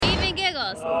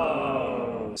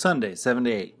awesome. Sunday, 7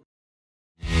 to 8.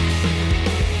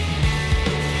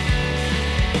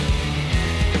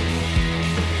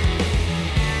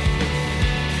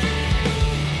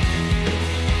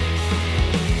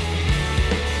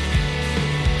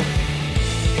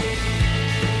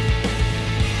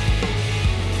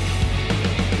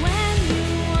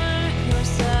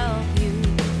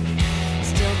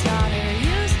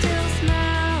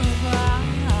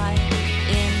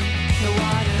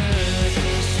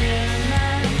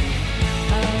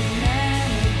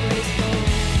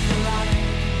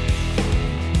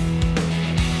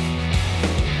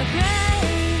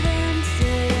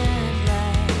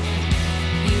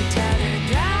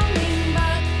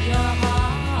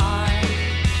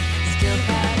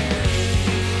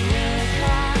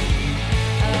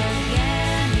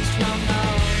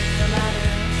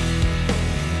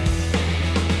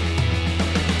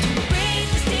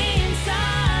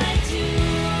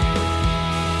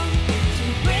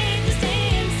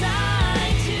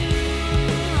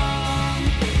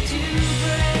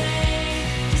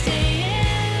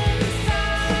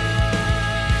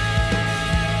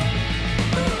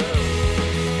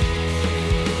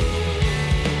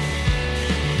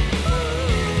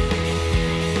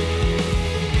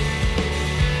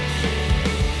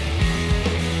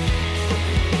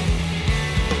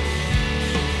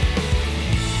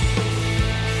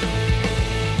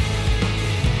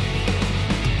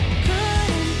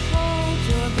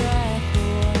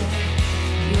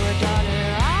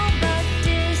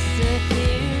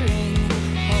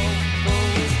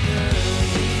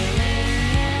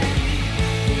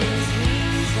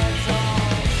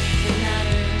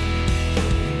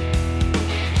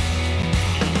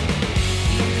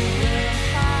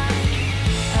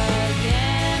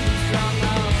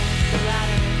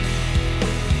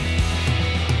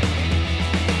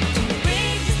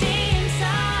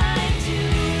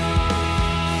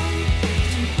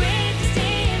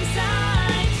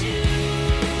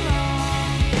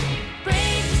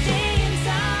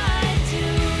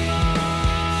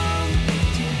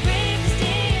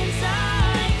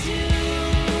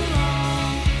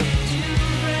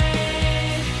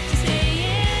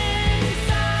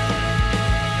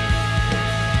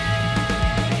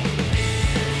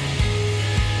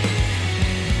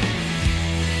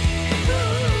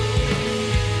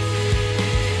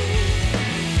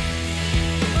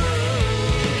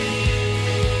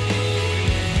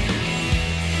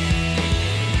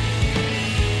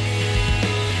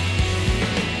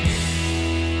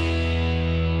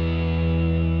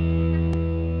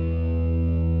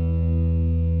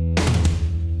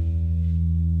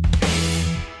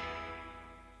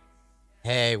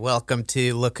 Hey, welcome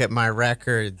to Look at My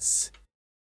Records.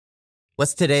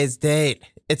 What's today's date?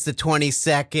 It's the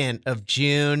 22nd of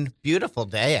June. Beautiful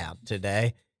day out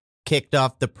today. Kicked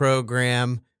off the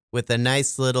program with a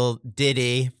nice little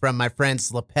ditty from my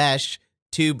friends Lepesh,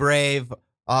 Too Brave,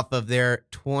 off of their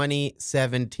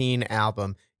 2017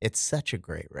 album. It's such a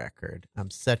great record. I'm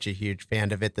such a huge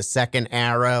fan of it. The Second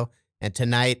Arrow. And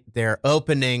tonight they're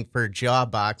opening for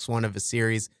Jawbox, one of a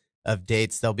series of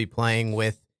dates they'll be playing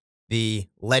with the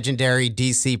legendary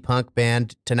DC punk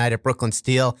band tonight at Brooklyn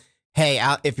Steel. Hey,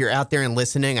 if you're out there and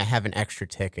listening, I have an extra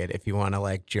ticket if you want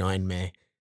to join me.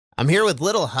 I'm here with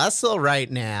Little Hustle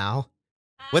right now.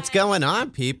 Hi. What's going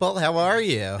on, people? How are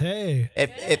you? Hey.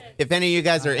 If any of you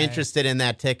guys are interested in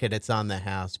that ticket, it's on the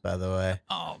house, by the way.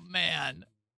 Oh man,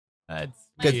 that's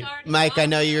good. Mike, I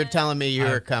know you were telling me you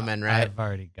were coming, right? I've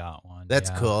already got one. That's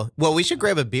cool. Well, we should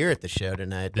grab a beer at the show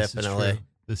tonight. Definitely.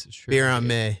 This is true. Beer on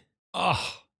me.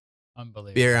 Oh.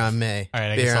 Unbelievable. Beer on me. All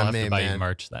right, I guess I'll have to buy you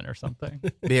merch then or something.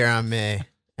 Beer on me.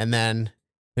 And then,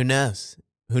 who knows?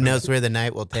 Who knows where the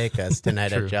night will take us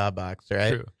tonight at Jawbox,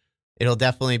 right? True. It'll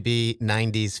definitely be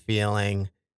 90s feeling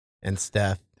and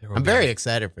stuff. I'm very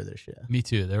excited for this show. Me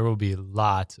too. There will be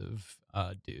lots of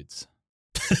dudes.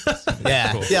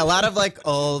 Yeah. Cool. Yeah, a lot of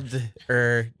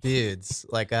older dudes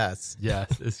like us. Yeah,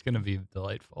 it's going to be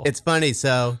delightful. It's funny.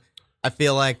 So I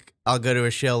feel like I'll go to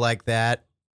a show like that.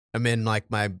 I'm in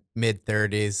my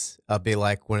mid-30s. I'll be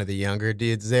one of the younger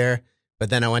dudes there. But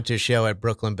then I went to a show at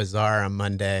Brooklyn Bazaar on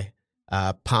Monday,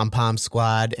 Pom Pom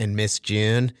Squad and Miss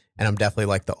June, and I'm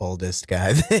definitely the oldest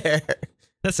guy there.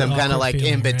 So I'm kind of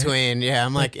in between. Right? Yeah,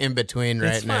 I'm in between right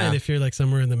now. It's fine if you're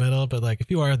somewhere in the middle, but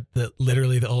if you are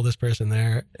literally the oldest person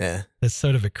there, yeah, it's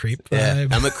sort of a creep vibe.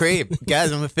 Yeah, I'm a creep.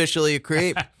 Guys, I'm officially a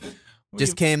creep.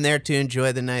 Just came there to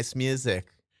enjoy the nice music.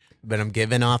 But I'm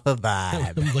giving off a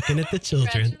vibe. I'm looking at the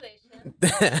children.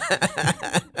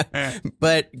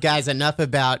 But guys, enough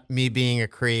about me being a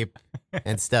creep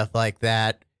and stuff like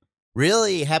that.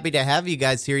 Really happy to have you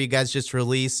guys here. You guys just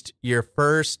released your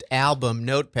first album,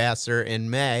 Note Passer, in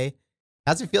May.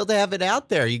 How's it feel to have it out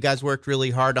there? You guys worked really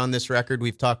hard on this record.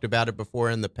 We've talked about it before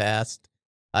in the past.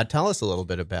 Tell us a little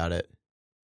bit about it.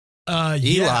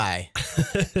 Eli.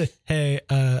 Hey,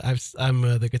 I'm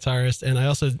the guitarist, and I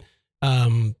also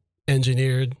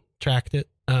engineered, tracked it.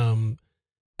 And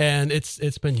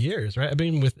it's been years, right? I've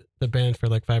been with the band for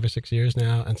like 5 or 6 years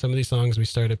now, and some of these songs we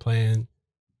started playing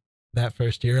that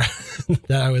first year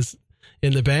that I was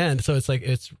in the band. So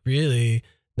it's really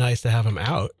nice to have them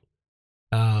out.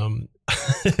 And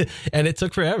it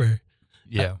took forever.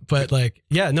 Yeah. But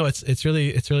it's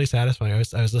really satisfying. I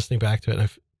was listening back to it, and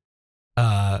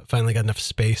I've finally got enough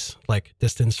space, like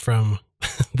distance from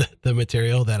the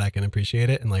material, that I can appreciate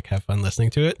it and like have fun listening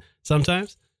to it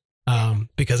sometimes.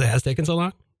 Because it has taken so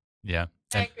long. Yeah.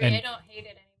 I agree. I don't hate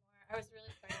it anymore. I was really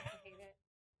starting to hate it.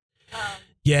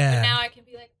 Yeah. But now I can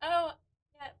be like, oh,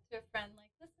 yeah, to a friend,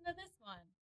 like, listen to this one.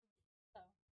 So,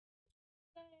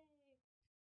 yay.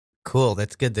 Cool.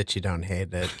 That's good that you don't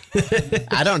hate it.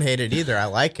 I don't hate it either. I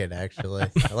like it, actually.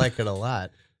 I like it a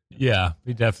lot. Yeah,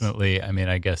 we definitely, I mean,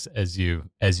 I guess as you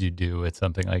do with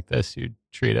something like this, you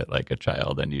treat it like a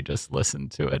child and you just listen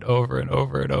to it over and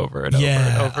over and over and over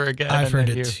and over again. I've heard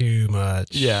it too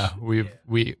much. Yeah,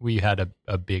 we had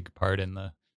a big part in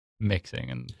the mixing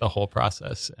and the whole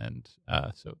process, and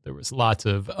so there was lots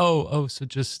of so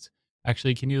just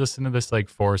actually, can you listen to this like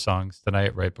 4 songs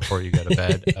tonight right before you go to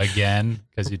bed again,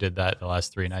 because you did that the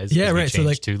last 3 nights. Yeah, right. So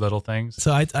like 2 little things.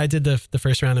 So I did the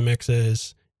first round of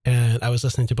mixes, and I was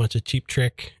listening to a bunch of Cheap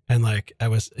Trick, and like I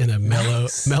was in a mellow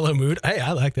mood. Hey,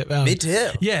 I liked it. Me too.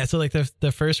 Yeah, so like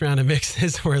the first round of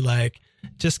mixes were like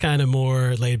just kind of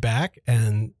more laid back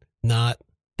and not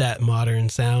that modern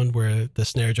sound where the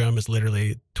snare drum is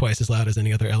literally twice as loud as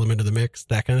any other element of the mix,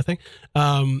 that kind of thing.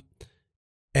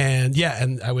 And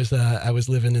I was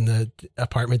living in the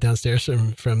apartment downstairs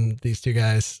from these 2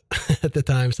 guys at the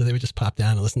time, so they would just pop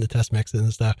down and listen to test mixes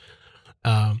and stuff.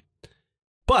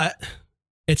 But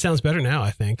it sounds better now,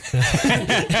 I think.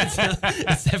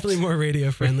 It's definitely more radio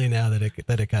friendly now that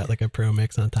it got like a pro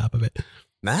mix on top of it.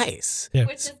 Nice. Yeah.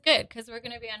 Which is good, because we're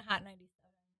going to be on Hot 97.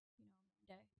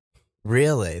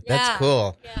 Really? That's Yeah.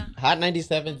 cool. Yeah. Hot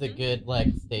 97's a good like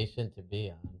station to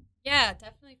be on. Yeah,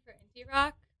 definitely for indie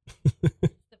rock. It's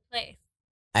the place.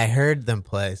 I heard them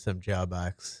play some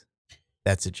Jawbox.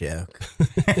 That's a joke.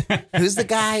 Who's the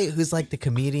guy who's like the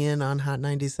comedian on Hot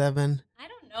 97? I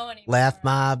don't know anymore. Laugh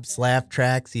Mobs, Laugh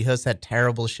Tracks. He hosts that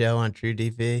terrible show on True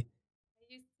DV. I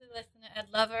used to listen to Ed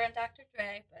Lover and Dr.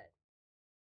 Dre, but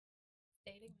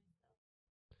dating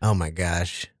myself. Oh my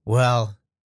gosh. Well,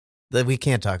 we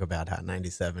can't talk about Hot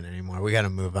 97 anymore. We got to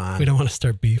move on. We don't want to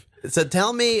start beef. So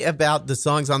tell me about the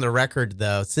songs on the record,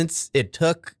 though. Since it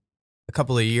took a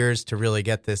couple of years to really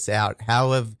get this out,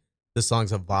 how have the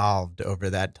songs evolved over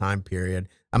that time period?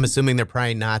 I'm assuming they're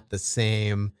probably not the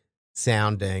same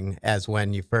sounding as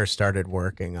when you first started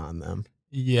working on them.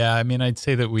 Yeah, I mean, I'd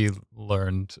say that we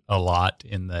learned a lot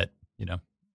in that,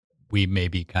 we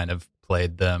maybe kind of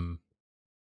played them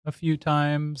a few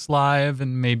times live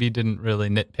and maybe didn't really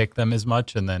nitpick them as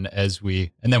much. And then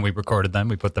we recorded them,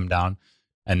 we put them down,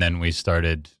 and then we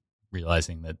started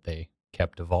realizing that they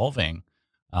kept evolving,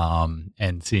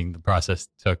 and seeing the process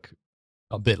took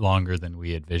a bit longer than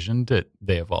we envisioned.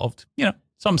 They evolved,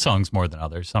 some songs more than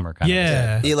others. Some are kind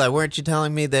of. Eli, weren't you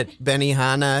telling me that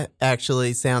Benihana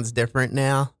actually sounds different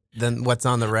now than what's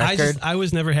on the record? I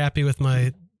was never happy with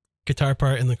my guitar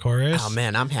part in the chorus. Oh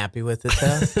man, I'm happy with it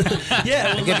though.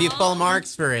 Yeah, I give you full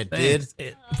marks for it, dude.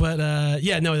 But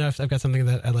I've got something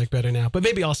that I like better now. But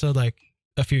maybe also like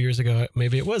a few years ago,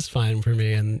 maybe it was fine for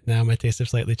me, and now my tastes have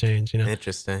slightly changed.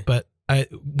 Interesting. But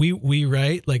we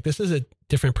write, like, this is a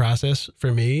different process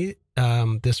for me.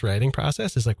 This writing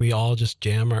process is like we all just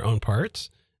jam our own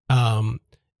parts. And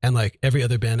like every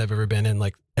other band I've ever been in,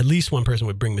 like at least one person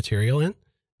would bring material in.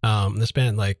 This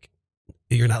band, like,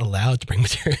 you're not allowed to bring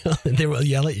material and they will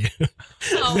yell at you.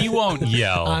 Oh. We won't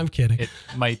yell. I'm kidding. It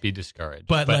might be discouraged,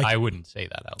 but like, I wouldn't say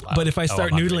that out loud. But if I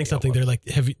start noodling something, they're like,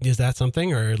 is that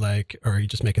something? Or are you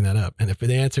just making that up? And if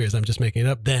the answer is I'm just making it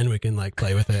up, then we can like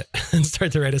play with it and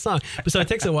start to write a song. But so it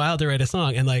takes a while to write a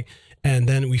song. And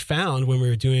then we found when we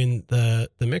were doing the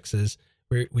mixes,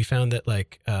 we found that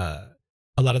like, a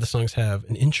lot of the songs have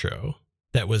an intro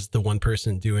that was the one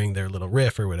person doing their little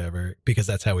riff or whatever, because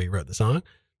that's how we wrote the song.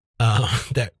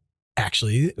 That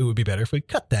actually it would be better if we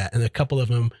cut that. And a couple of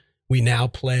them we now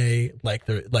play like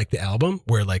the album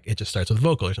where like it just starts with a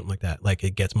vocal or something like that. Like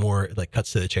it gets more like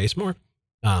cuts to the chase more.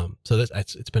 So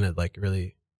it's been a like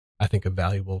really, I think, a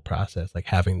valuable process, like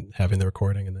having the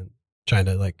recording and then trying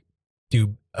to like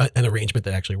do an arrangement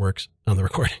that actually works on the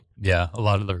recording. Yeah, a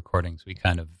lot of the recordings we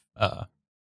kind of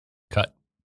cut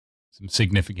some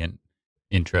significant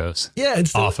intros Yeah, and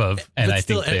still, off of, and but I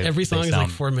still, think every song is like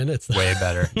sound 4 minutes. way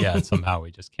better. Yeah, somehow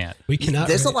we just can't. We cannot.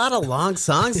 There's a write- lot of long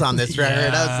songs on this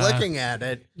record. I was Yeah. looking at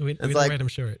it. We It's don't like- write them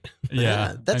short.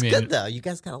 Yeah, That's I mean, good though. You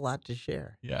guys got a lot to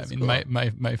share. Yeah, That's I mean,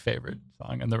 cool. my favorite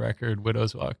song on the record,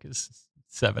 "Widow's Walk," is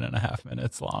 7.5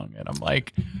 minutes long, and I'm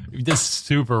like, this is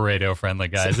super radio friendly,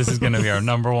 guys. This is going to be our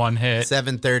number one hit.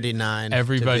 7:39.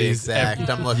 Everybody's- to be exact.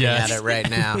 I'm looking Yes. at it right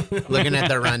now. Looking at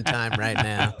the runtime right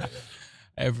now.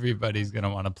 Everybody's going to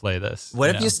want to play this. What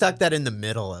if know? you stuck that in the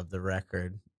middle of the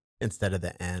record instead of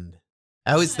the end?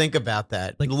 I always think about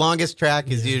that. Like- the longest track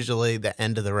is Yeah. usually the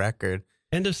end of the record.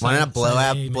 End of Why side- not blow side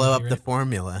A, up maybe, the right?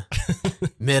 formula,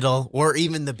 middle, or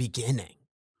even the beginning?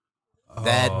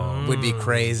 That Oh. would be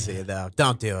crazy, though.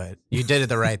 Don't do it. You did it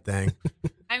the right thing.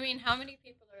 I mean, how many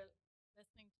people are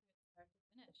listening to it start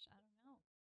to finish? I don't know.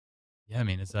 Yeah, I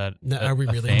mean, is that Now, a- are we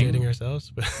a really thing? dating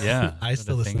ourselves? Yeah, I is it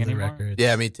still a listen thing to the anymore? records.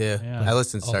 Yeah, me too. Yeah. I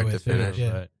listen All the start way to through, finish.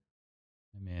 yeah. But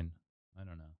I mean, I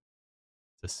don't know.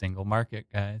 It's a single market,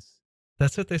 guys.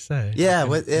 That's what they say. Yeah,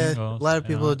 Fucking a singles, lot of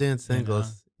people yeah, are doing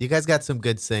singles. You guys got some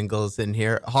good singles in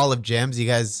here. Hall of Gems, you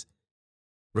guys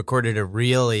recorded a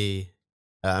really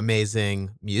amazing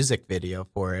music video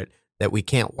for it that we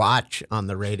can't watch on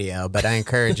the radio, but I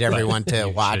encourage everyone to You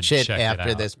watch should it check it after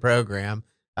out. this program.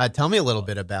 Tell me a little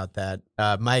bit about that.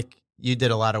 Mike, you did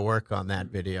a lot of work on that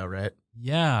video, right?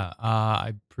 Yeah,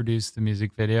 I produced the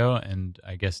music video, and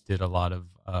I guess did a lot of,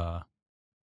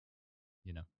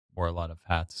 wore a lot of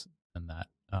hats in that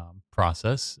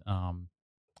process.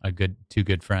 Two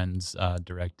good friends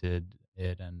directed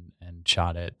it and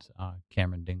shot it.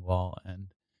 Cameron Dingwall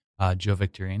and Joe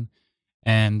Victorine,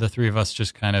 and the three of us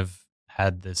just kind of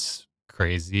had this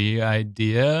crazy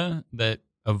idea that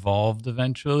evolved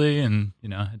eventually, and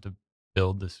had to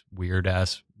build this weird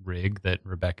ass rig that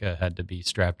Rebecca had to be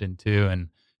strapped into, and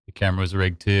the camera was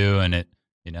rigged too, and it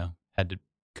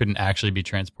couldn't actually be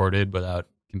transported without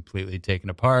completely taken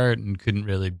apart, and couldn't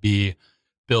really be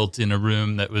built in a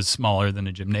room that was smaller than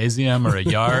a gymnasium or a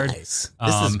yard. Nice.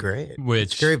 This is Um, great.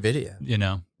 which- It's a great video.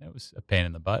 It was a pain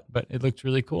in the butt, but it looked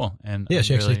really cool. And Yeah, I'm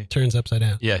she actually really- turns upside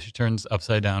down. yeah, she turns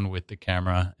upside down with the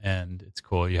camera, and it's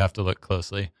cool. You have to look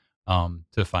closely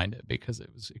to find it because it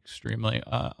was extremely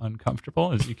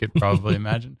uncomfortable, as you could probably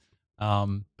imagine.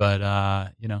 But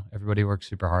everybody worked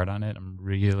super hard on it. I'm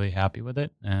really happy with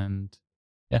it, and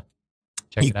yeah,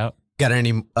 check it out. Got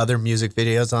any other music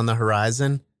videos on the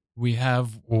horizon? We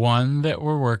have one that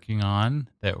we're working on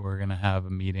that we're gonna have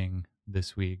a meeting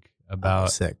this week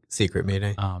about. Sick. Secret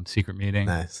meeting. Secret meeting.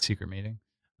 Nice. Secret meeting.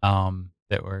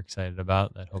 That we're excited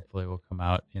about, that hopefully will come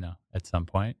out, at some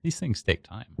point. These things take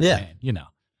time. Yeah.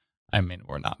 And,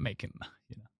 we're not making,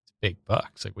 big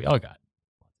bucks. Like, we all got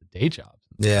lots of day jobs.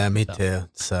 and Yeah, stuff, me so, too.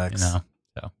 It sucks. So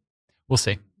we'll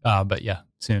see. But yeah,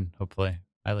 soon, hopefully.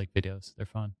 I like videos. They're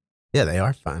fun. Yeah, they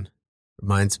are fun.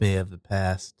 Reminds me of the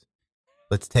past.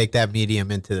 Let's take that medium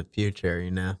into the future,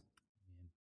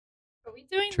 Are we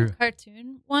doing True. the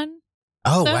cartoon one?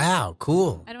 Oh, So- wow.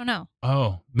 Cool. I don't know. Oh,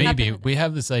 Not maybe. been with We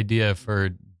have this idea for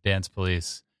Dance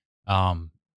Police.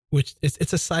 Which it's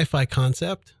a sci-fi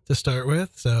concept to start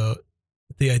with. So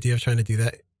the idea of trying to do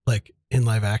that like in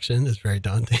live action is very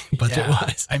daunting budget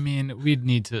wise. I mean, we'd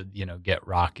need to, get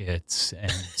rockets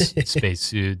and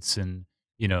spacesuits and,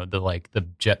 the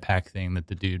jetpack thing that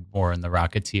the dude wore in The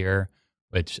Rocketeer,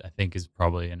 which I think is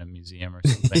probably in a museum or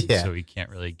something, Yeah. so we can't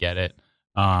really get it.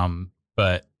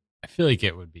 But I feel like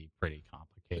it would be pretty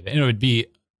complicated. And it would be,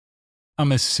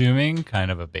 I'm assuming,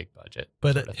 kind of a big budget.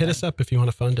 But sort of hit us thing. up if you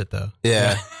want to fund it though.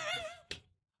 Yeah.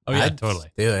 Oh, yeah, I'd totally.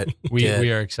 Do it. We Yeah.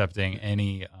 we are accepting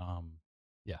any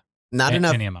Not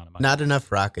enough. any amount of money. Not enough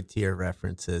Rocketeer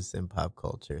references in pop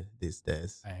culture these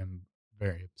days. I am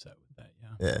very upset with that.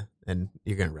 Yeah, and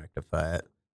you're gonna rectify it.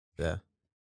 Yeah.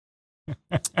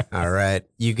 All right,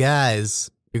 you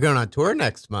guys, you're going on tour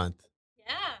next month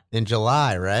Yeah. in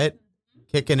July, right?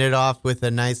 Kicking it off with a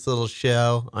nice little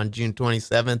show on June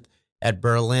 27th at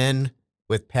Berlin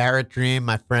with Parrot Dream,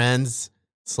 my friends,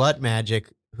 Slut Magic,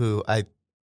 who I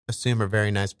assume are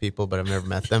very nice people, but I've never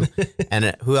met them.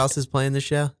 And who else is playing the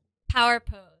show? Power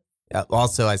Pose.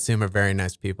 Also, I assume are very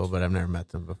nice people, but I've never met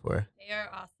them before. They are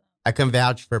awesome. I can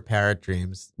vouch for Parrot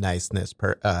Dream's niceness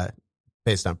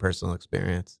based on personal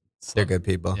experience. They're good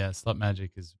people. Yeah, Slut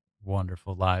Magic is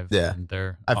wonderful live. Yeah. And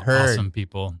they're I've heard. awesome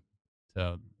people.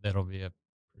 So that'll be a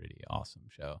pretty awesome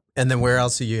show. And then where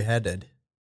else are you headed?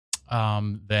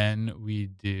 Then we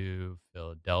do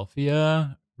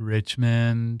Philadelphia,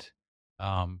 Richmond,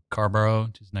 Carborough,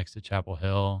 which is next to Chapel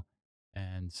Hill,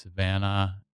 and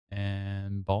Savannah,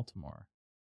 and Baltimore.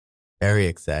 Very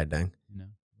exciting.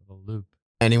 Little loop.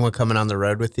 Anyone coming on the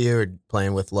road with you or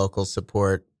playing with local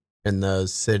support in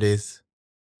those cities?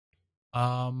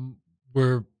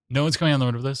 No one's coming on the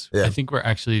road with us. Yeah. I think we're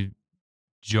actually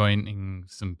joining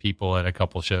some people at a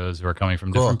couple shows who are coming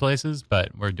from Cool. different places,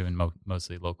 but we're doing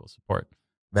mostly local support.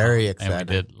 Very And exciting.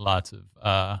 we did lots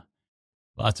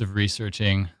of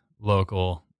researching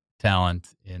local talent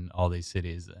in all these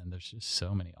cities, and there's just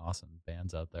so many awesome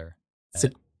bands out there. It's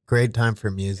a great time for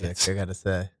music, It's- I gotta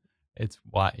say. It's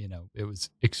why it was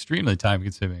extremely time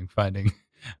consuming finding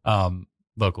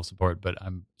local support, but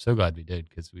I'm so glad we did,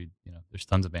 because there's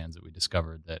tons of bands that we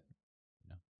discovered that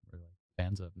we're like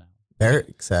fans of now, Very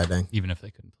exciting. even if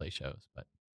they couldn't play shows. But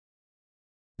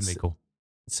it'd be cool.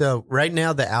 So right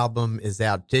now the album is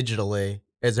out digitally.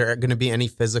 Is there going to be any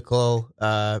physical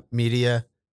media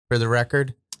for the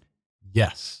record?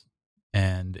 Yes,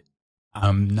 and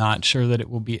I'm not sure that it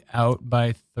will be out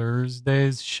by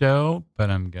Thursday's show, but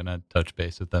I'm gonna touch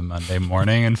base with them Monday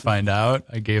morning and find out.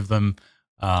 I gave them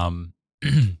a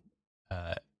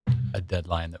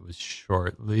deadline that was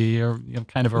shortly, or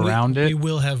kind of around We it.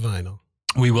 will have vinyl.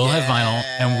 We will have vinyl,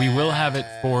 and we will have it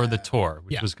for the tour,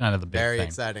 which Yeah. was kind of the big Very thing.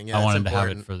 exciting. Yeah, I that's wanted to have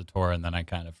it important. for the tour, and then I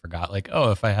kind of forgot. Like,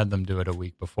 if I had them do it a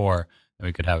week before, then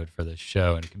we could have it for the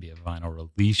show, and it could be a vinyl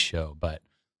release show. But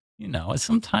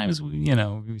sometimes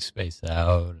we space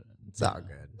out. It's all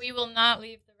good. We will not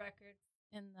leave the record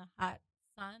in the hot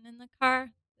sun in the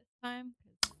car this time.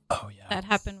 'Cause Oh yeah, that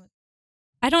happened with,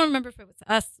 I don't remember if it was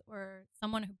us or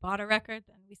someone who bought a record.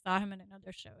 Then we saw him at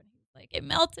another show, and he was like, "It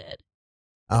melted."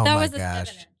 Oh That my was gosh.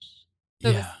 a 7-inch. So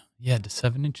it was- yeah. Do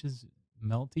 7 inches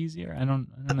melt easier? I don't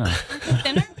know. Aren't they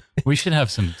thinner? We should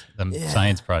have some Yeah.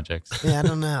 science projects. Yeah, I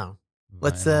don't know.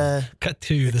 Let's Vinyl. Cut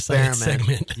to the science Experiment.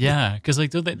 segment. Yeah, because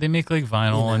they make like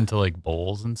vinyl You know. into like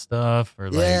bowls and stuff, or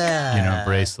like Yeah.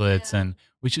 bracelets, Yeah. and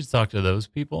we should talk to those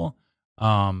people.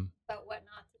 About what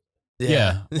not to do.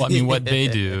 Yeah. Well, I mean, what they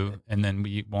do, and then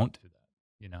we won't do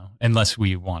that, unless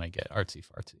we want to get artsy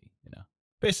fartsy.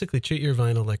 Basically, treat your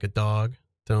vinyl like a dog.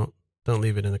 Don't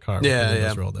leave it in the car. with the Yeah,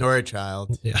 windows yeah. rolled up. Or a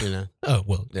child. Yeah. Oh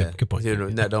well, Yeah. good point. You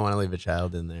Good don't want to leave a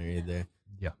child in there either.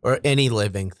 Yeah. Or any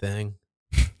living thing.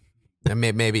 And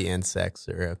maybe insects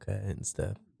are okay and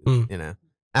stuff. Mm.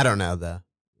 I don't know though.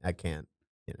 I can't.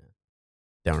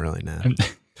 Don't really know.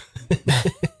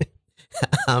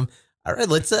 All right,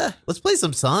 let's play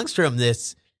some songs from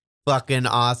this fucking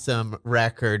awesome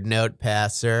record, Note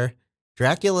Passer.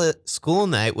 Dracula School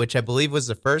Night, which I believe was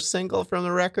the first single from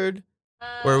the record,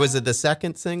 or was it the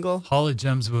second single? Hall of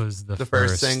Gems was the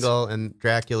First single, and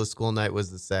Dracula School Night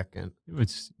was the second. It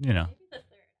was, Maybe the third.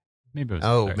 maybe it was.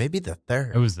 Oh, the third. maybe the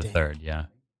third. It was the Damn. third. Yeah,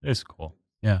 it's cool.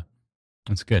 Yeah,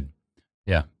 it's good.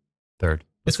 Yeah, third.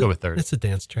 Let's go with third. It's a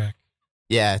dance track.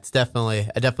 Yeah, I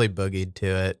definitely boogied to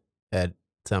it at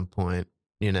some point,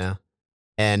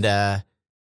 and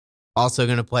also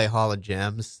gonna play Hall of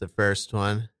Gems, the first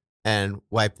one, and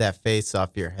Wipe That Face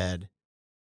Off Your Head.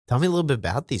 Tell me a little bit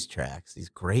about these tracks, these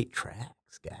great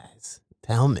tracks, guys.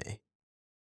 Tell me.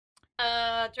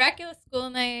 Dracula School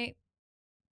Night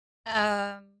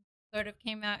sort of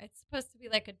came out. It's supposed to be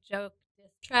like a joke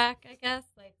diss track, I guess,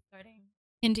 like starting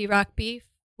indie rock beef,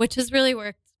 which has really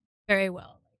worked very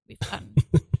well. Like we've gotten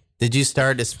Did you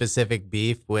start a specific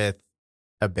beef with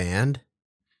a band?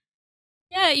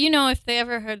 yeah, if they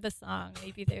ever heard the song,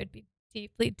 maybe they would be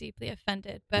deeply, deeply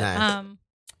offended. But Nice.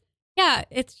 yeah,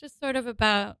 it's just sort of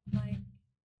about like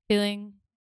feeling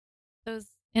those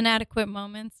inadequate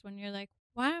moments when you're like,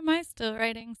 why am I still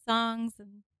writing songs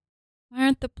and why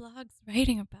aren't the blogs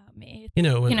writing about me? When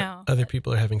know, other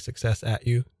people are having success at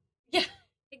you. Yeah,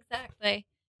 exactly.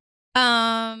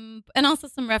 And also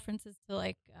some references to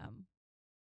like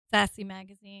Sassy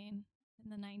magazine in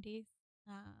the 90s.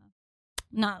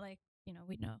 Not like,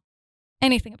 we know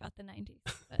anything about the 90s.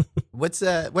 But What's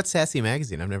Sassy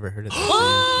Magazine? I've never heard of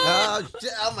that.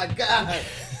 Oh my god!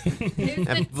 It was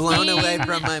I'm the blown teen- away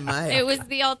from my mic. It was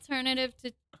the alternative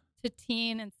to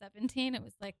Teen and 17. It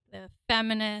was like the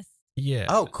feminist, Yeah.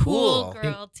 Oh, cool cool.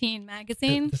 girl teen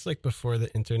magazine. It's like before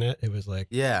the internet. It was like,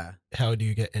 Yeah, how do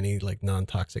you get any like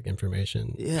non-toxic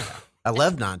information? yeah. I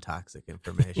love non-toxic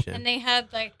information. And they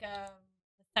had like a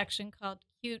section called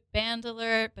Cute Band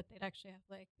Alert, but they'd actually have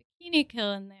like Bikini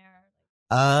Kill in there.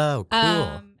 Oh,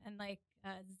 cool. And like a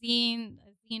zine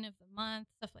of the month,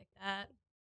 stuff like that.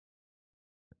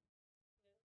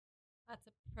 Lots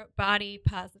of body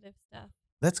positive stuff.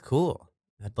 That's cool.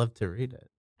 I'd love to read it.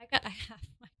 I have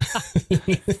my copy.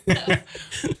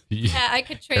 Yeah, I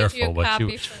could trade you a Careful what you copy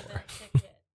wish for for. the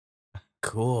ticket.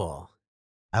 Cool.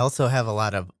 I also have a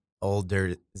lot of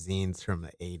older zines from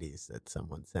the 80s that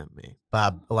someone sent me.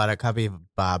 A lot of copy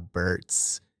of Bob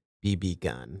Burt's BB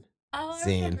gun. Oh, I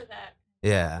Zine. remember that.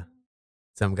 Yeah.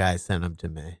 Some guy sent them to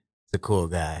me. It's a cool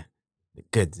guy.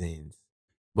 Good zines.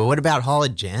 But what about Hall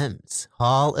of Gems?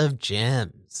 Hall of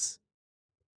Gems.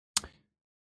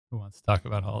 Who wants to talk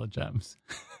about Hall of Gems?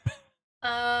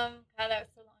 God, that was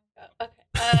so long ago.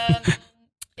 Okay.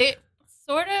 It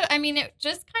sort of, I mean, it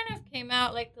just kind of came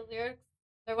out like the lyrics.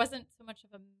 There wasn't so much of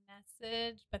a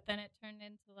message, but then it turned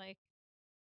into like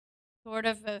sort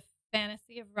of a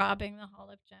fantasy of robbing the Hall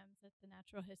of Gems at the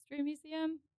Natural History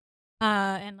Museum,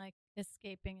 and like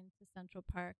escaping into Central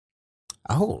Park.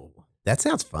 Oh, that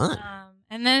sounds fun.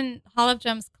 And then Hall of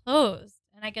Gems closed,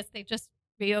 and I guess they just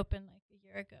reopened like a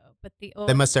year ago. But the old,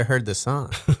 They must have heard the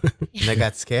song and they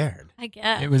got scared. I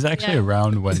guess It was actually yeah.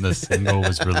 around when the single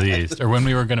was released, or when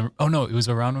we were going to. Oh no, it was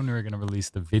around when we were going to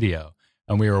release the video,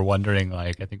 and we were wondering,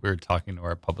 like, I think we were talking to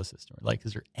our publicist, and we're like,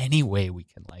 "Is there any way we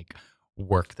can like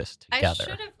work this I together?"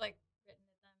 should have like written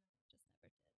it then, just never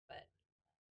did. But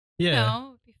Yeah. no,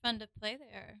 it'd be fun to play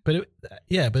there. But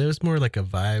it was more like a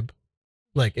vibe.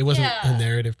 Like it wasn't a Yeah.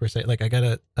 narrative per se. Like I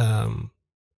got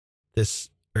this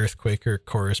Earthquaker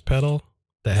chorus pedal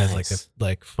that has like a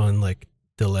Nice. fun like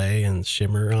delay and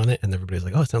shimmer on it, and everybody's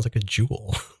like, "Oh, it sounds like a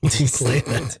jewel." Play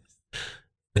that.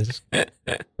 And just-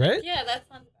 right? Yeah, that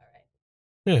sounds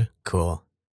about right. Cool.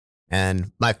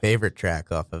 And my favorite track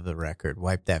off of the record,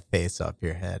 Wipe That Face Off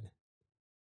Your Head.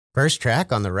 First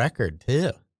track on the record,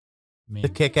 too. I mean, The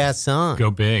kick-ass song.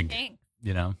 go big, Thanks.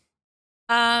 you know.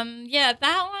 Yeah,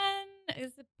 that one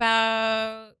is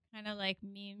about kind of like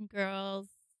mean girls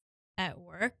at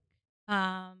work.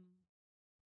 I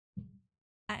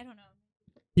don't know.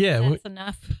 Yeah. That's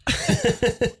enough.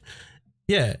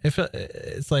 Yeah.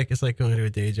 It's like going to a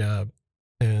day job,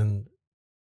 and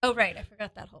Oh, right. I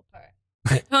forgot that whole part.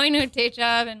 Going to a day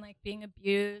job and like being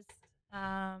abused.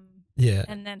 yeah,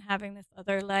 And then having this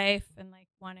other life and like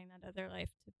wanting that other life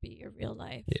to be your real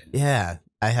life. Yeah. Yeah,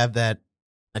 I have that.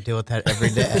 I deal with that every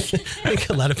day. I think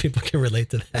a lot of people can relate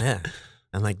to that. Yeah.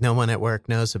 And like no one at work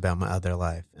knows about my other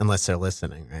life unless they're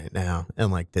listening right now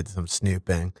and like did some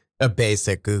snooping. A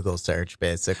basic Google search,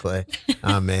 basically.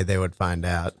 On me, they would find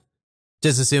out.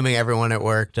 Just assuming everyone at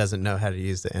work doesn't know how to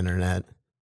use the internet.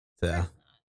 So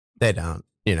they don't,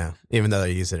 even though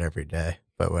they use it every day,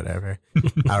 but whatever.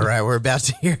 All right, we're about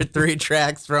to hear 3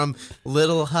 tracks from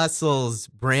Little Hustle's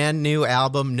brand new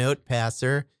album, Note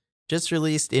Passer, just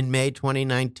released in May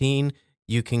 2019.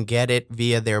 You can get it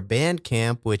via their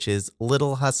Bandcamp, which is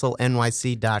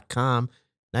littlehustlenyc.com.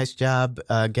 Nice job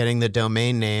getting the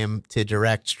domain name to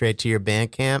direct straight to your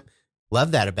Bandcamp.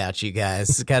 Love that about you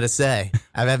guys, gotta say.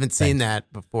 I haven't seen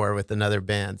that before with another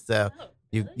band, so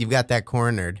you've got that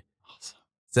cornered. Awesome.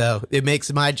 So it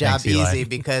makes my job Thanks, Eli. easy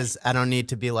because I don't need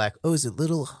to be like, oh, is it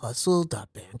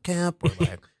littlehustle.bandcamp or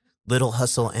like Little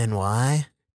Hustle NY?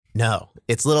 No,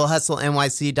 it's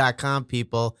littlehustlenyc.com,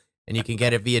 people, and you can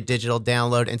get it via digital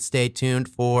download. And stay tuned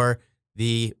for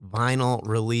the vinyl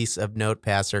release of Note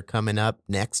Passer coming up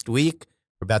next week.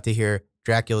 We're about to hear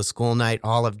Dracula School Night,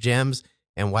 Hall of Gems,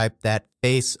 and Wipe That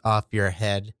Face Off Your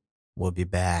Head. We'll be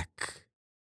back.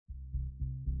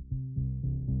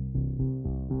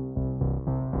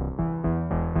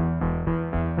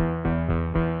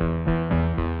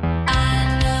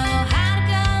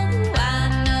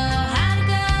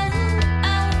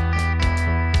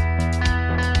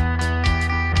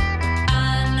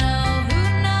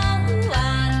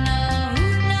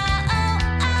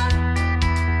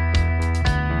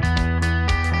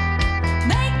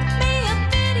 Make me a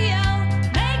video.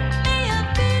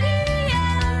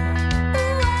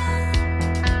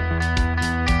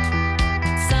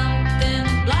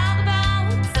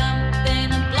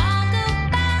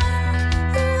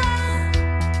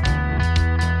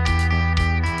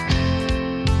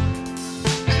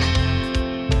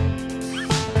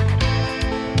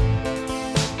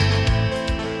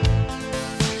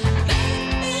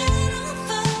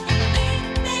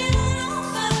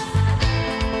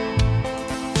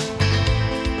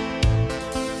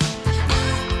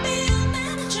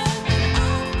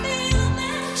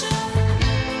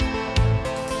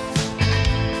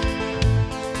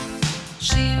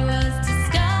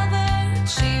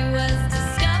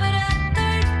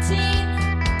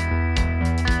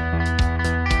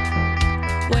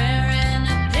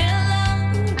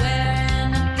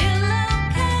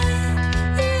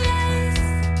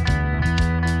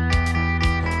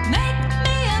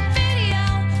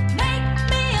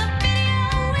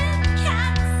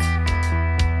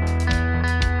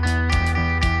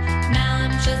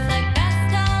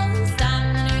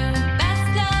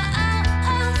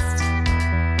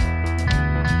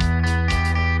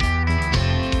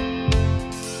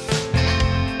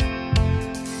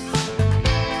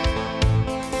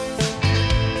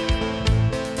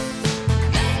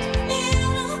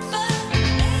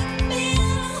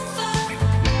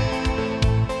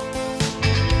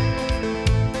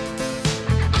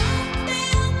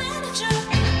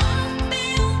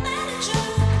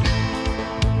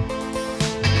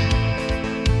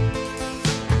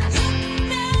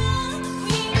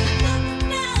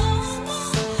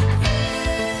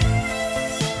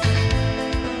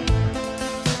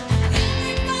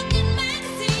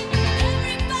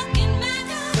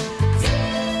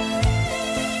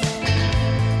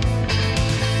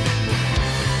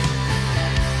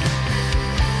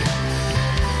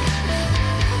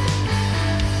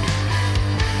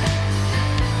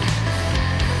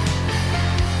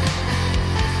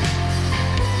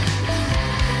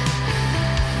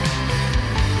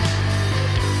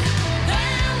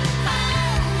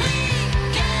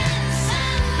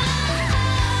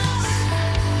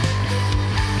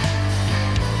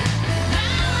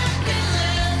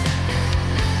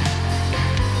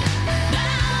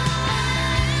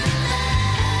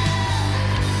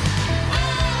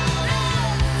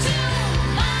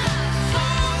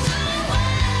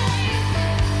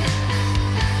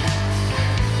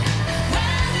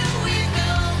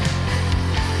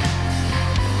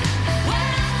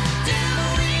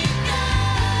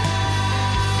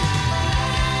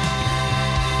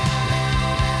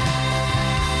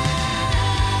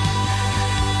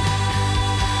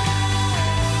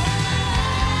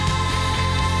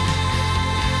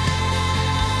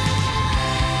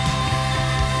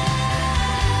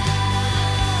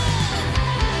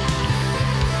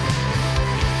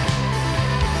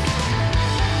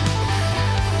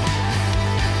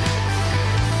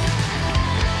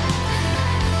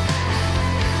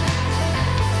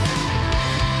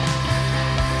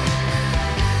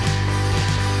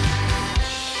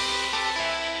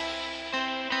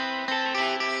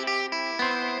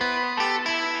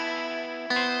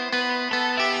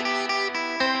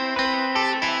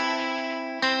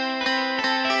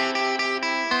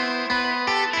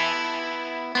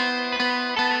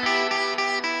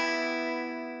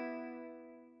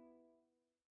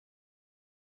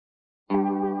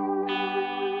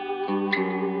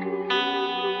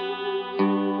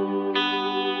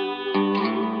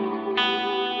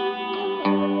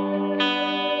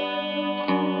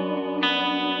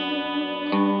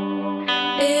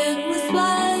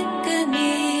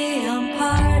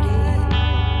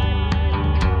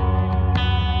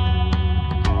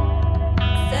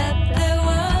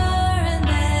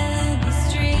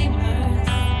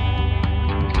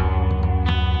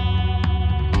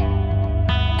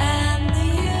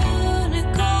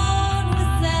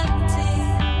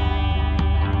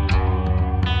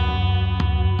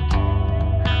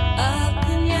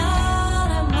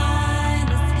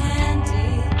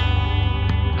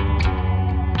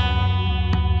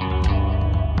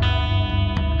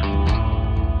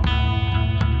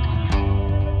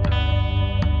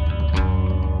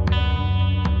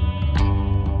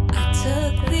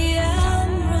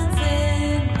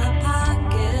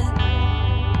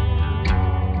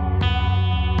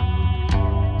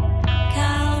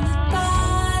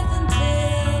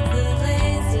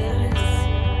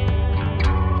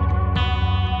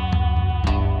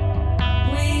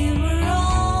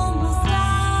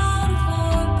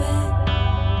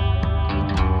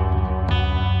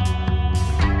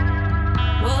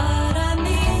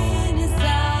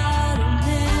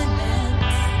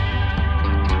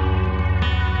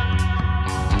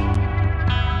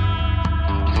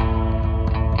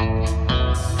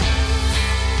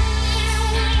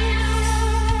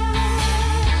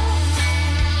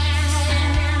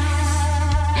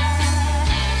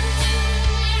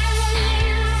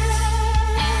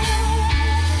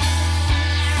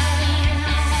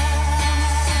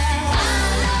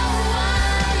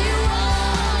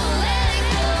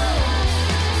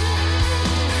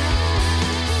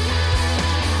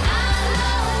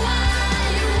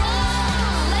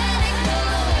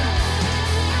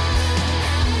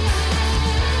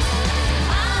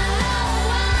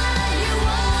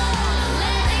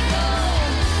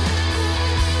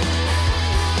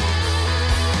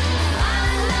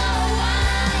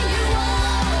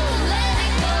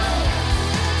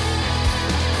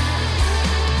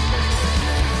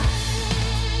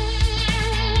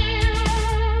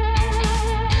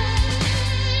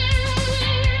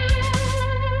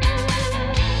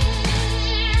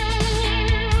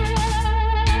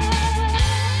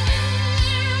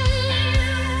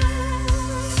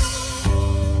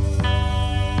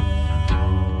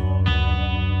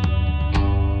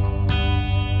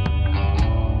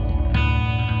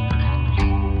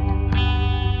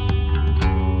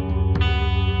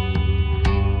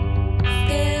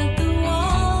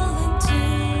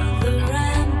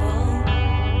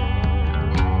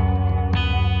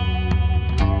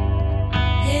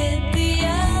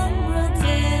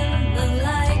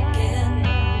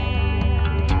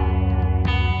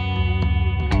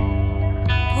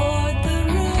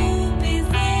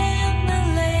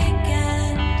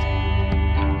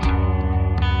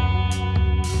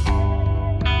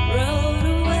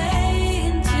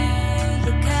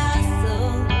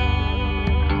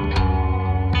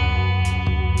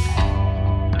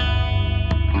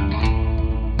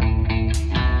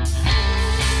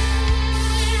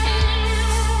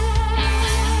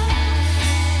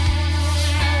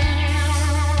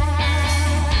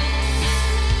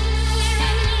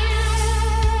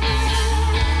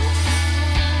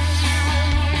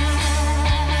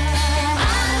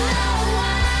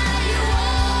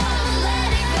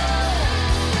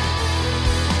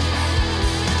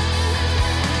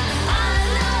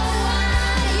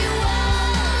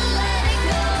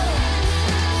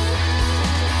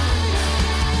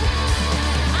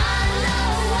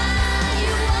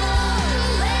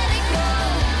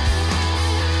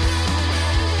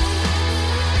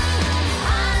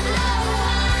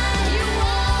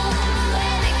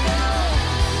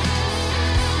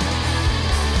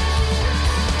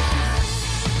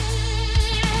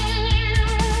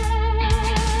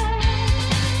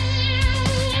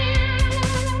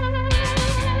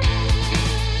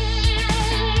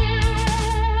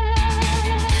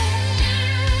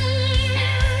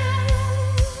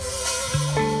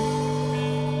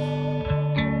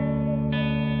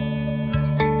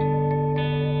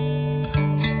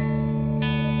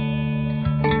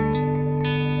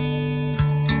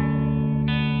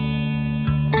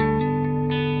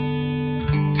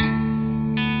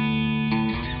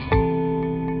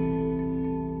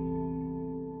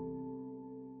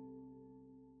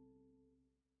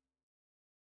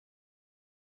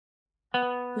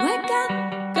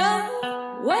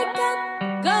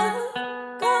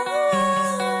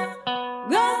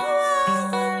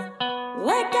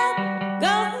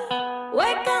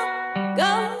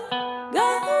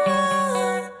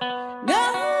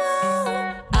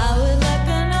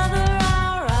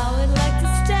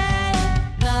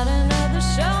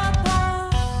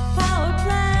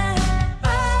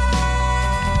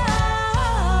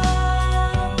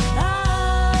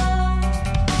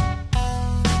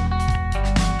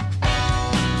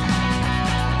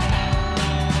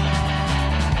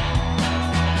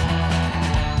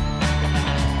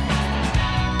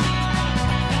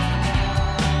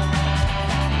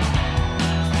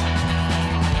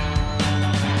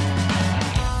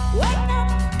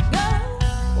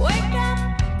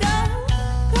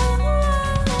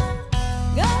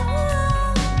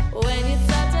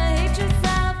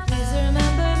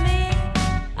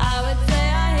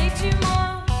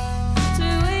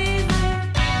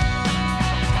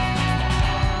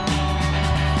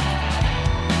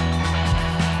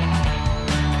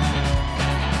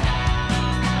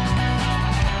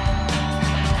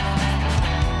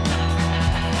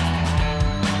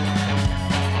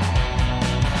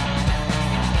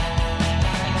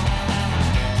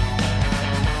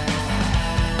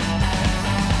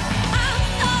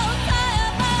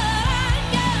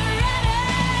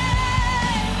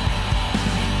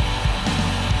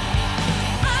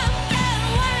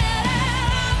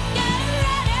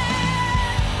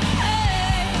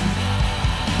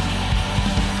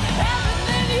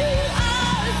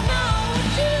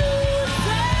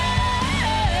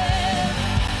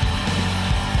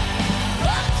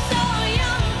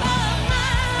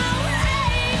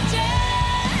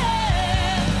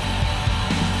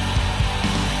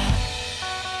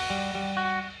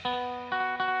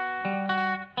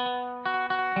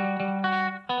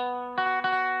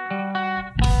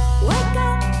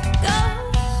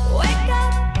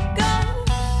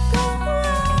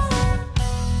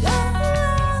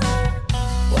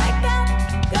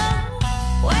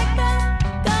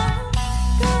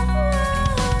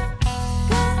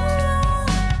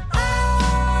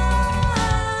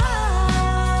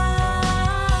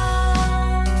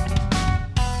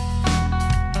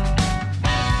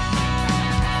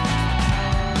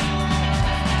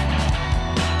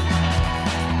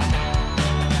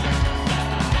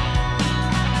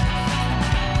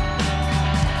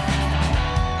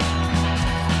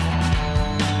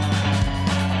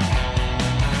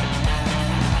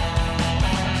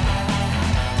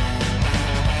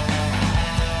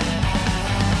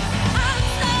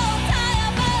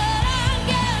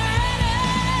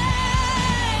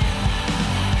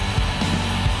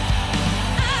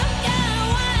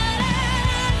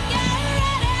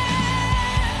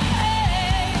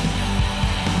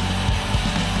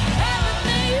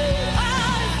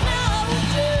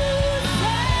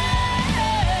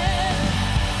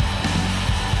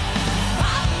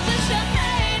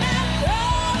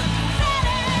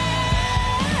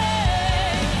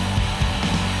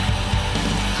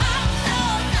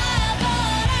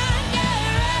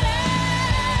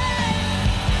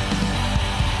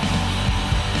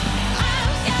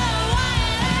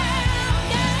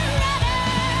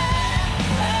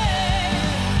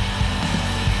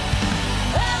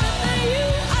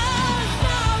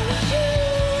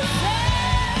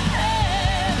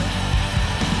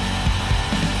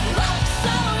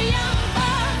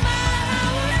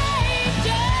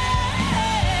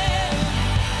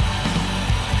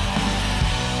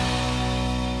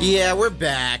 Yeah, we're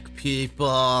back,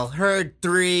 people. Heard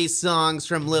 3 songs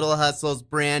from Little Hustle's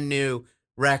brand new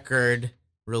record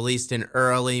released in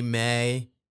early May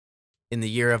in the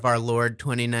year of our Lord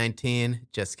 2019.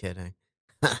 Just kidding.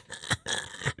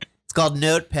 It's called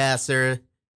Note Passer,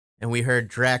 and we heard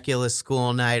Dracula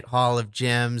School Night, Hall of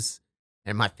Gems,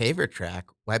 and my favorite track,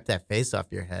 Wipe That Face Off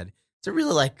Your Head. It's a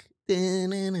really like,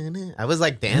 I was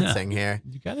like dancing here.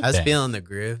 You got I was feeling the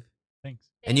groove. Thanks.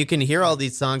 And you can hear all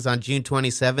these songs on June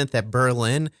 27th at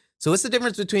Berlin. So what's the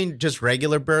difference between just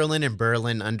regular Berlin and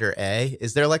Berlin under A?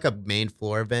 Is there like a main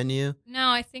floor venue? No,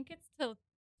 I think it's so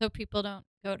people don't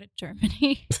go to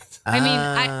Germany. I mean,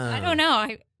 I don't know.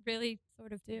 I really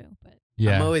sort of do, but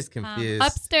Yeah. I'm always confused.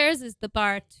 upstairs is the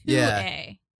bar 2A. Yeah.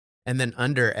 And then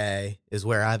under A is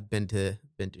where I've been to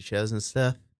shows and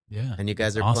stuff. Yeah. And you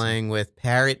guys That's are awesome. playing with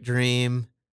Parrot Dream,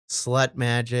 Slut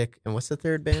Magic, and what's the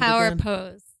third band Power again?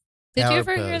 Pose. Did Power you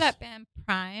ever Pose. hear that band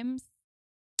Primes?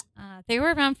 They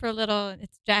were around for a little.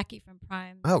 It's Jackie from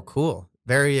Primes. Oh, cool.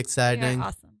 Very They are exciting.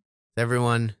 awesome.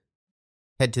 Everyone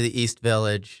head to the East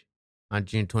Village on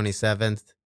June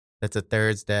 27th. That's a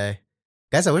Thursday.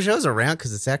 Guys, I wish I was around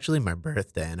because it's actually my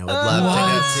birthday, and I would love to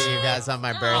What? go see you guys on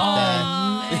my Oh,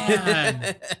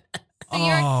 birthday. So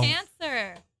you're Oh.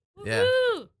 Cancer. Yeah.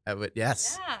 Woo-hoo. I would,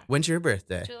 yes. Yeah. When's your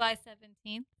birthday? July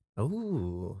 17th.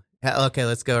 Ooh. Okay,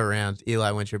 let's go around.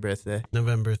 Eli, when's your birthday?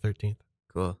 November 13th.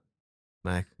 Cool.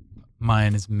 Mike.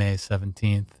 Mine is May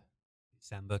 17th.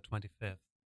 December 25th.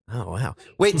 Oh, wow.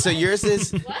 Wait, so yours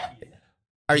is, What?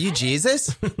 are you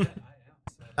Jesus?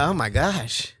 Oh my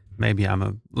gosh. Maybe I'm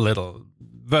a little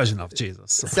version of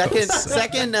Jesus. of course.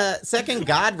 Second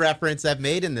God reference I've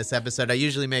made in this episode. I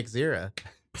usually make 0.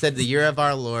 Said the year of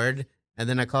our Lord, and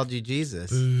then I called you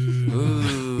Jesus.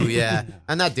 Ooh, yeah.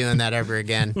 I'm not doing that ever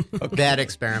again. Bad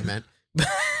experiment.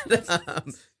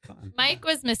 Mike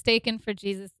was mistaken for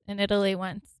Jesus in Italy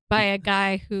once by a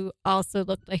guy who also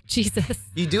looked like Jesus.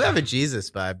 You do have a Jesus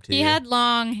vibe to He you. had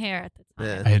long hair at the time.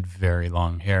 Yeah. I had very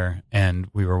long hair, and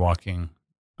we were walking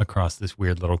across this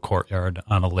weird little courtyard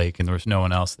on a lake, and there was no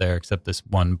one else there except this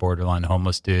one borderline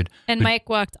homeless dude. And Mike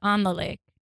walked on the lake.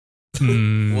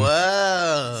 Mm,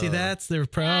 Whoa. See, that's the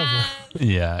problem.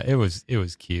 Yeah, it was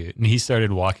cute. And he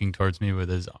started walking towards me with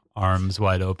his arms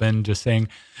wide open, just saying,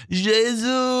 Jesus!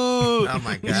 Oh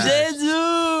my gosh.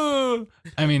 Jesus!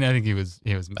 I mean, I think he was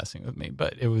messing with me,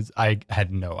 but I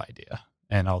had no idea.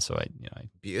 And also I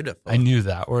Beautiful. I knew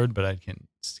that word, but I can't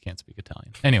speak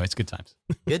Italian. Anyway, it's good times.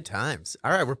 Good times.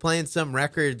 All right, we're playing some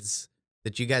records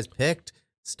that you guys picked,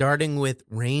 starting with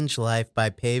Range Life by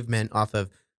Pavement off of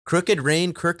Crooked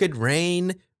Rain,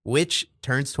 which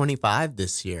turns 25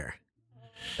 this year.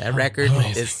 That record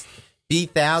nice. is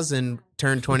B1000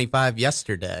 turned 25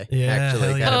 yesterday. Yeah, actually,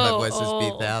 hell yeah. kind of Oh, was oh.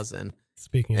 his B1000.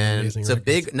 Speaking of And amazing it's a records.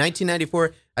 big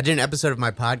 1994. I did an episode of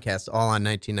my podcast all on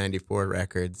 1994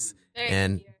 records. Very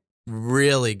And good year.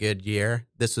 really good year.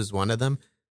 This was one of them.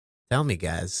 Tell me,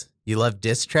 guys, you love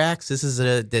diss tracks? This is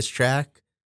a diss track.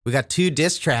 We got 2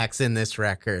 diss tracks in this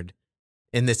record,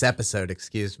 in this episode,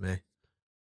 excuse me.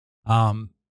 How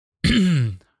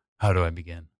do I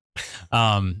begin?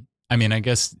 I mean, I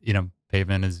guess,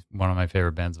 Pavement is one of my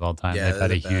favorite bands of all time. Yeah, They've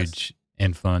had they're a the huge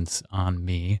influence on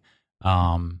me.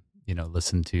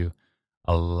 Listened to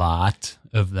a lot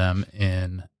of them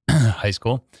in high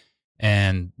school.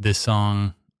 And this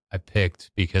song I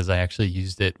picked because I actually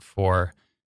used it for,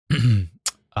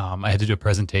 I had to do a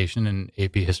presentation in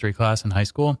AP history class in high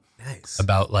school Nice.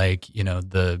 about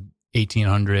the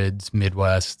 1800s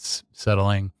Midwest's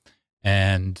settling.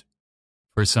 And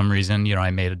for some reason,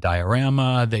 I made a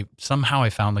diorama. I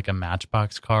found like a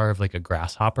matchbox car of like a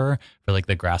grasshopper for like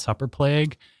the grasshopper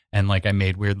plague. And like I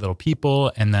made weird little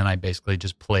people. And then I basically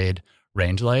just played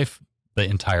Range Life, the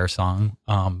entire song,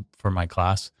 for my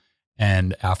class.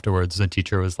 And afterwards the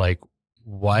teacher was like,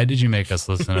 "Why did you make us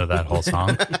listen to that whole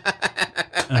song?"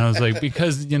 And I was like,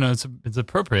 "Because, it's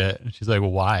appropriate." And she's like,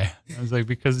 "Well, why?" I was like,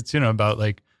 "Because it's, about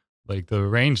like the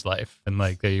range life and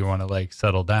like that you want to like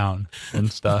settle down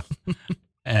and stuff."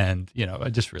 And, I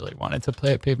just really wanted to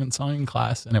play a Pavement song in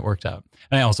class, and it worked out.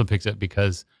 And I also picked it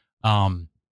because Malcolmus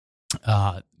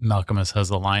has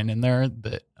a line in there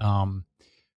that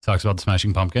talks about the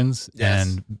Smashing Pumpkins. Yes.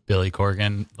 And Billy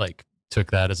Corgan like took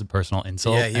that as a personal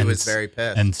insult. Yeah, he and was very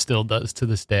pissed. and still does to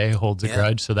this day, holds a Yeah.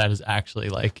 grudge. So that is actually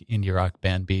like indie rock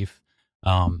band beef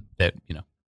that,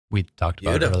 we talked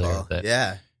about earlier. Beautiful. That,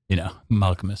 Yeah.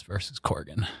 Malcolmus versus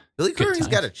Corgan. Billy Good Corgan's times.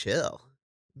 got to chill.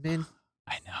 I mean,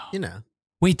 I know.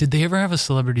 Wait, Did they ever have a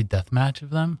celebrity death match of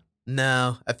them?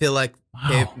 no, I feel like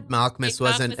Wow. Malcolmus Dave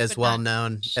wasn't Malcolmus as would well not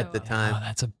known show at the up. Oh, time.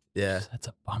 that's a Yeah.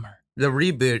 bummer. The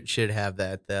reboot should have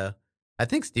that, though. I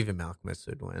think Stephen Malcolmus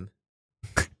would win.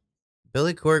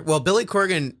 Billy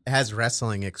Corgan has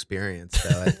wrestling experience,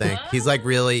 though. I think he's like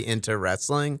really into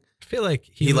wrestling. I feel like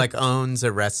He like owns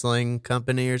a wrestling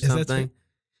company or Is that something.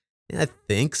 Yeah, I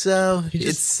think so. He It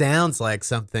just- sounds like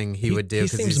something he would do he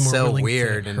because seems he's more so willing to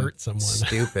weird and hurt someone.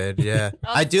 stupid. Yeah,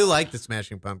 I do like the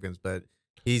Smashing Pumpkins, but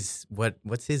he's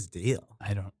what's his deal?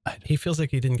 I don't. He feels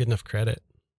like he didn't get enough credit.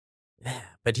 Yeah,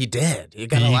 but he did. He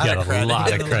got He a lot got of credit. a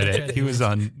lot of He credit. He was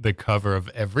on the cover of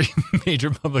every major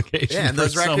publication. Yeah, and for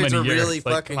those so records many are years. really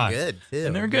Like, fucking come on. good too.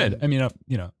 and they're good. I mean, up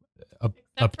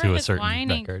Except for to a his certain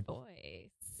whining record. voice.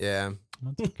 Yeah,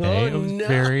 That's okay. It was no.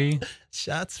 very.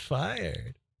 Shots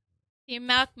fired. Team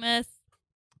Malcolmus.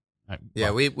 yeah.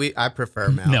 well, I prefer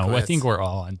Malcolm. No, I think we're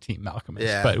all on Team Malcolm.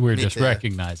 Yeah, but we're me just too.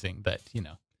 recognizing that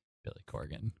Billy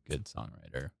Corgan, good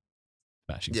songwriter,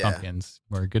 Smashing Yeah. Pumpkins,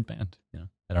 we're a good band.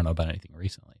 I don't know about anything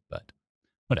recently, but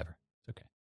whatever, it's okay.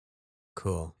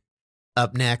 Cool.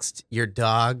 Up next, Your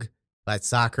Dog by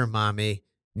Soccer Mommy.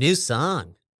 New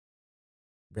song.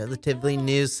 Relatively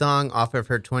new song off of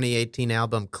her 2018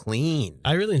 album Clean.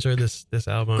 I really enjoyed this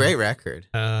album. Great record.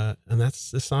 And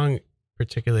that's the song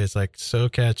particularly is like so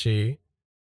catchy,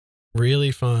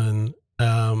 really fun,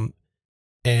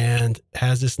 and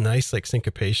has this nice like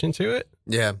syncopation to it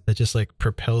Yeah. that just like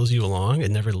propels you along. It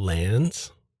never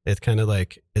lands. It's kind of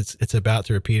like it's about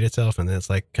to repeat itself, and then it's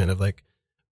like kind of like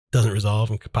doesn't resolve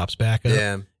and pops back up.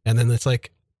 Yeah. And then it's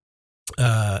like,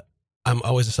 I'm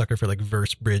always a sucker for like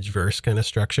verse, bridge, verse kind of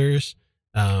structures.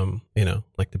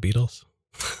 Like the Beatles.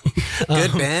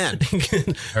 Good band.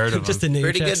 Heard of just them. a name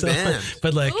Pretty check good someone. band.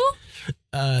 But like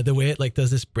Ooh. the way it like does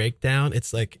this breakdown,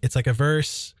 it's like a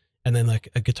verse and then like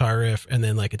a guitar riff, and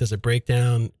then like it does a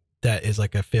breakdown that is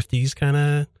like a 50s kind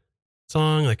of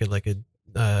song, like a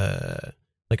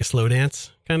slow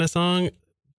dance kind of song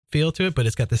feel to it, but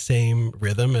it's got the same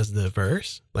rhythm as the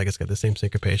verse. Like it's got the same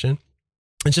syncopation.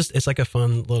 It's like a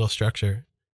fun little structure.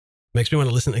 Makes me want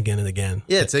to listen again and again.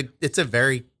 Yeah, it's a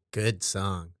very good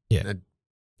song. Yeah. I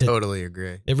totally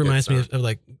agree. It reminds me Good of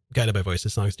like Guided by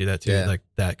Voices songs do that too. Yeah. Like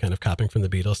that kind of copying from the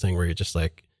Beatles thing where you're just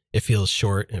like, it feels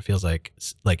short and it feels like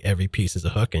every piece is a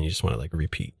hook and you just want to like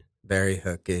repeat. Very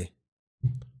hooky.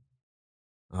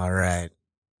 All right.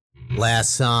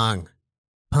 Last song.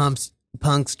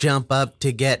 Punks Jump Up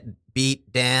to Get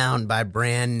Beat Down by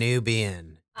Brand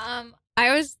Nubian. I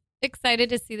was excited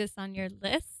to see this on your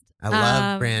list. I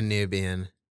love Brand Nubian.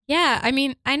 Yeah, I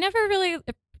mean, I never really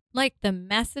liked the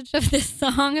message of this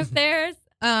song of theirs.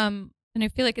 And I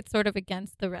feel like it's sort of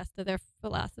against the rest of their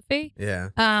philosophy. Yeah.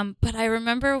 But I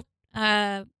remember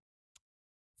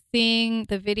seeing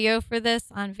the video for this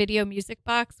on Video Music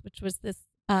Box, which was this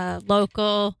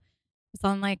local, it was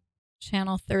on like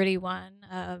Channel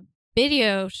 31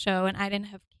 video show, and I didn't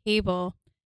have cable.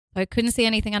 So I couldn't see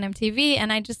anything on MTV,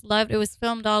 and I just loved it. Was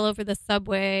filmed all over the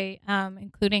subway,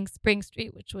 including Spring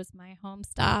Street, which was my home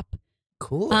stop.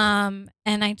 Cool. And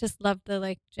I just loved the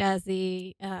like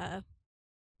jazzy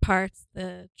parts,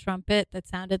 the trumpet that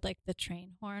sounded like the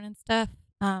train horn and stuff.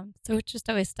 So it just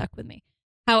always stuck with me.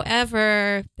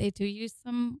 However, they do use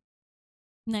some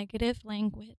negative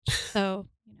language, so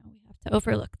we have to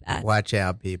overlook that. Watch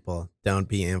out, people. Don't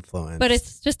be influenced. But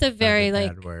it's just a by very the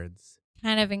like bad words.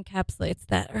 kind of encapsulates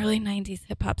that early 90s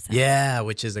hip hop sound. Yeah,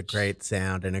 which is a great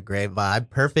sound and a great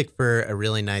vibe. Perfect for a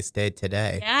really nice day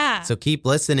today. Yeah. So keep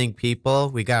listening,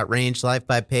 people. We got Range Life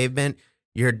by Pavement,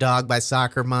 Your Dog by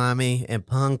Soccer Mommy, and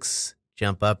Punks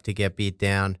Jump Up to Get Beat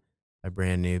Down by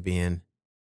Brand Nubian.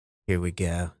 Here we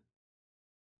go.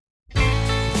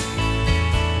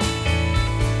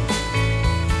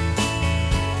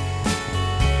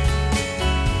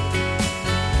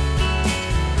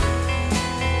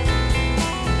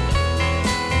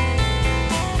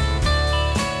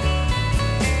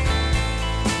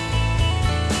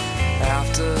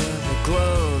 After the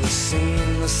glow, the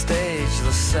scene, the stage,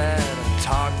 the set, and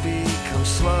talk becomes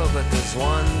slow, but there's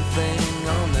one thing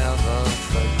I'll never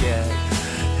forget.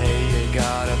 Hey, you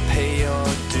gotta pay your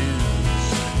dues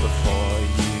before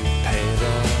you pay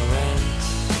the rent.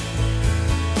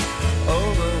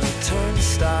 Over the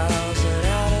turnstiles and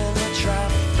out in the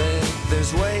traffic,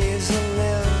 there's ways to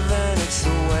live, and it's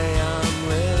the way I'm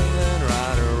living,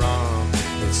 right or wrong.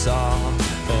 It's all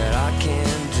that I can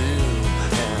do.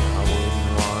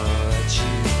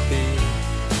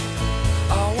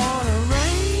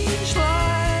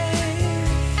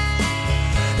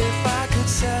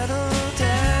 Settle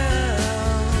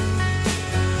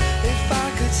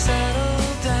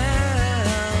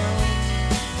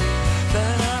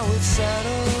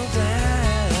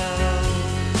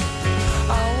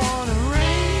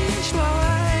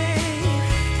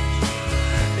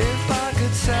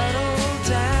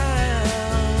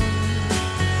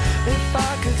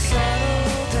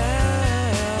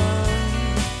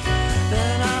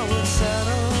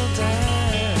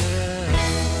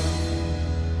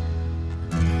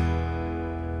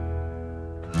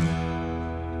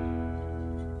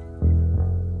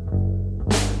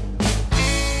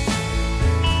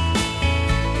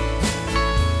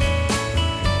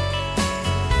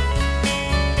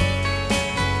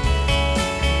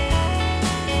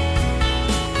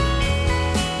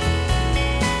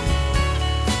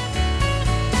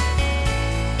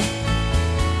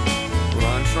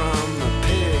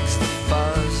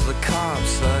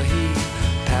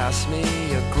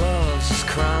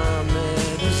crime,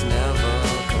 it is never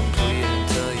complete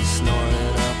until you snort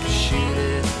it up and shoot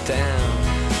it down.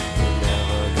 You're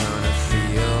never gonna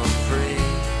feel free.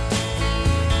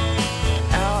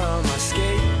 Out on my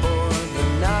skateboard, the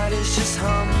night is just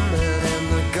humming, and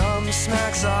the gum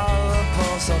smacks all the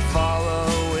pulse I follow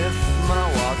with my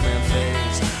Walkman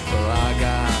fades. Well, I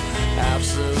got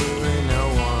absolutely no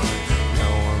one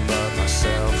but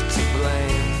myself to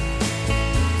blame.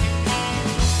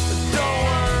 Don't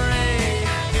worry,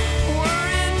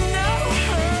 no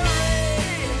hurry.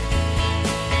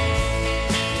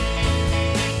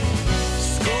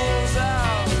 School's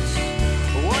out,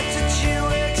 what did you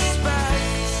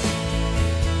expect?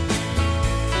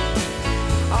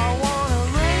 I want a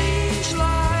range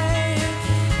life.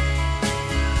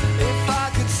 If I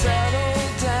could settle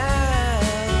down,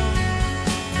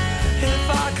 if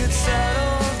I could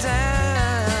settle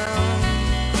down,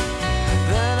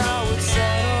 then I would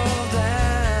settle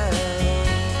down.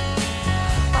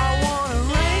 I want a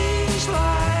range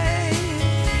life.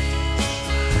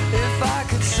 If I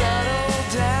could settle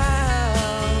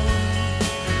down,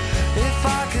 if I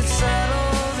could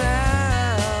settle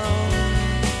down,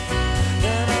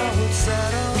 then I would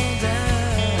settle down.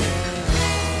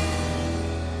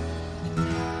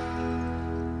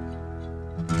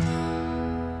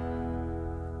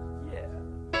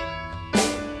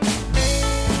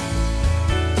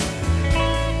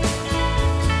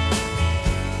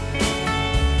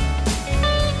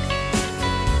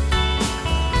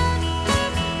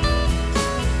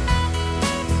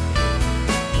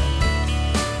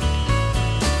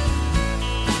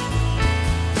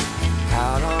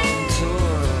 Out on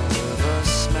tour with us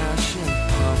smashing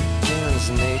pumpkins,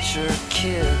 nature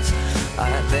kids.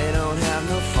 They don't have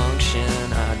no function.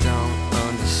 I don't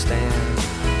understand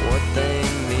what they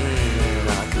mean.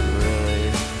 I could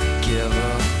really give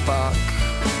a fuck.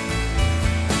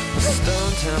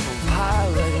 Stone Temple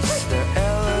Pilots, they're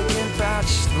elegant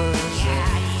bachelors.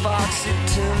 They're foxy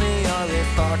to me, are they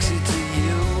foxy to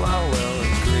you? I will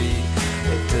agree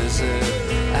that there's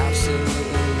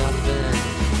absolutely nothing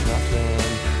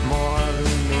more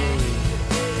than me.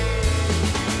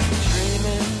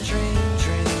 Dreaming, dream,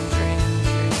 dream, dream,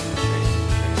 dream, dream,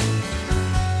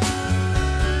 dream.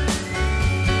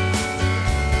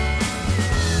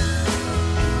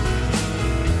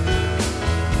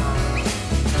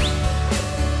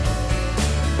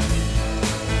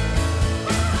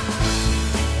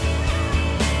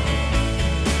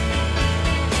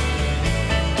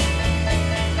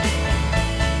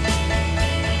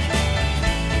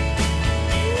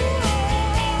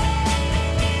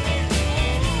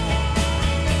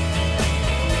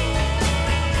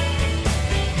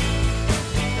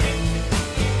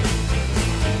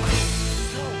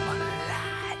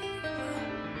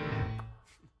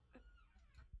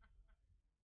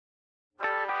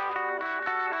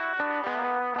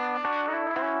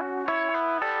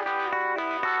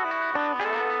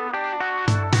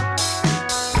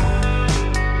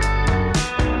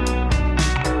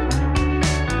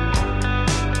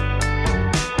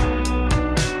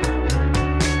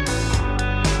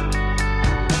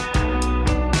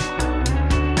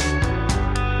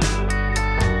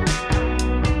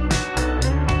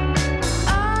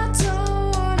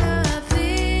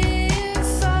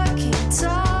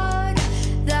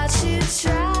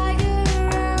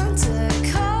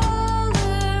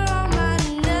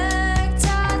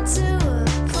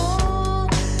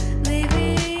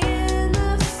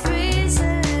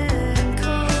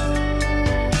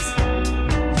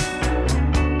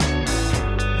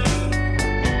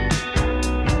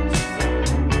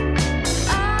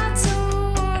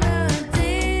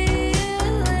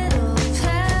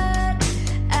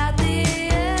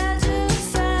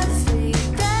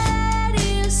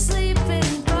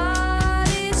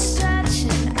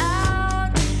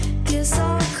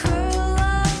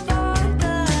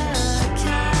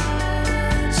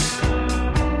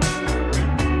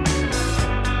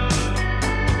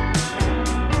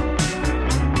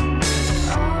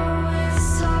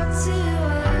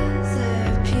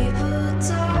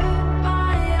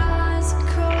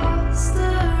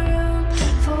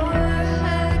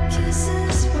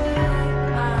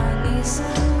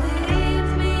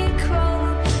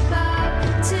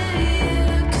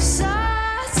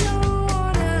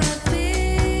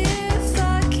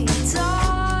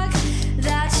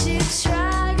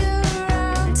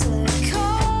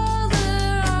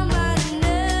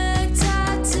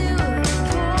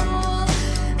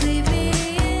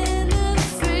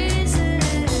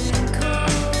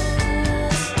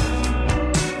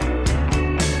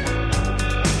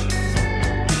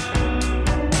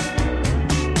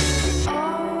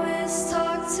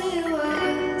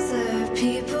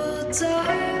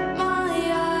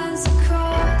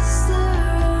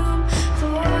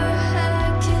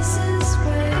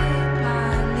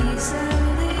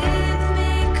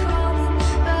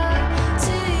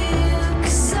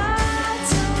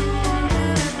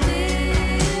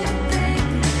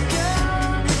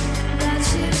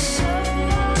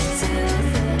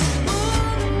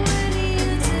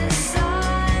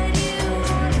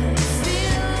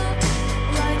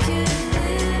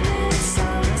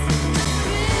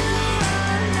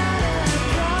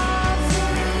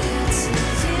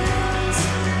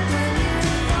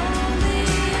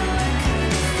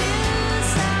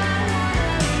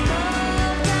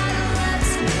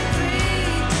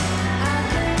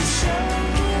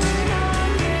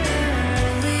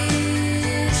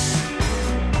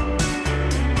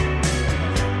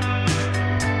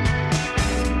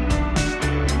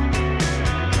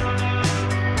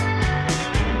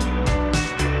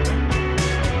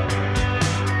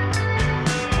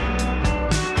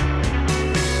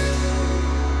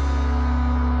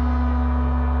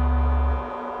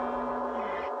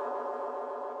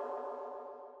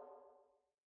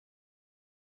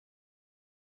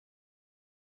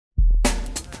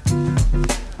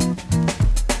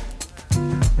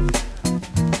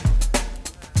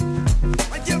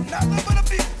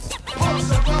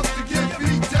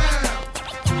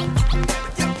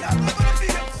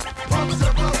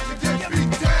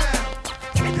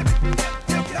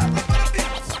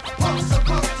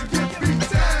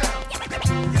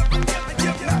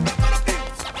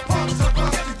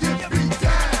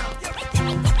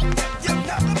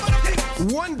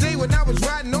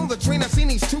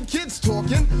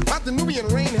 the Nubian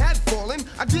rain had fallen.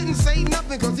 I didn't say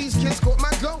nothing cause these kids caught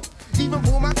my goat. Even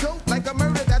pull my coat like a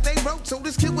murder that they wrote. So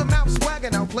this kid with mouth swagger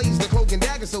now plays the cloak and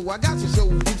dagger. So I got to show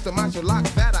used to martial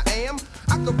arts that I am.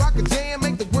 I could rock a jam,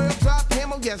 make the world drop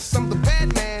camel. Yes, I'm the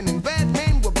bad man, and bad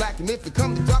men were black. And if it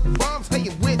comes to dropping bombs, hey,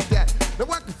 you with that. Now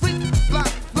I can freak, block,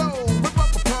 flow, rip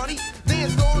up a party,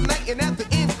 dance all night, and at the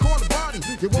end, corner party.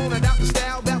 You wanted out the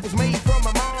style that was made from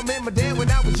my mom and my dad. When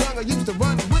I was young, I used to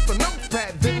run with a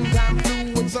notepad. Then time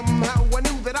flew, and somehow I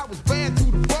knew that I was bad to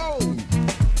the bone.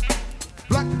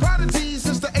 Black prodigy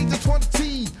since the age of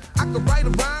 20. I could write a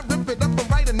rhyme, rip it up and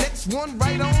write the next one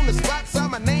right on the spot.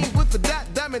 Sign my name with the dot.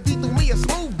 Diamond D threw me a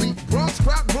smooth beat. Bronx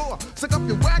crowd roar. Stick up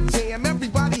your whack jam.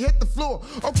 Everybody hit the floor.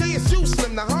 Okay, it's you,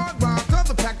 Slim, the hard rock.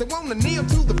 Other pack that wanna kneel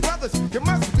to the brothers. You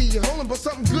must be holding but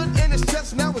something good in his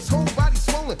chest. Now his whole body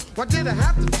swollen. Why did I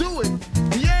have to do it?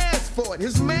 He asked for it.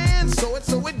 His man saw it,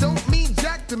 so it don't mean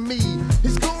jack to me.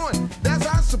 He's gone. That's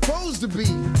how it's supposed to be.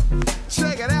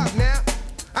 Check it out now.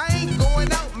 I ain't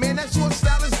going out, man, that short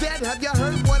style is dead. Have y'all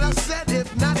heard what I said?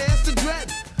 If not, ask the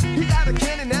dread. He got a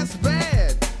cannon that's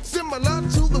bad, similar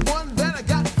to the one that I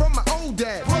got from my old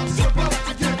dad. Punk's about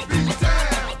to get beat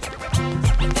down.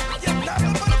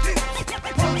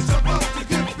 Punk's about to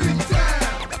get beat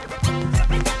down.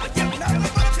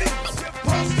 Punk's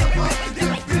about to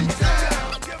get beat down.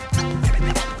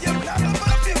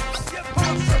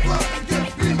 Punk's about to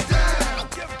get beat down.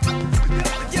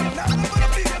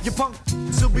 You punk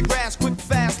still be grass quick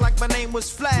fast like my name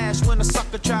was Flash when a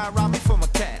sucker tried to rob me for my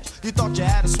cash. You thought you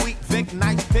had a sweet Vic,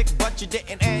 nice pick, but you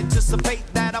didn't anticipate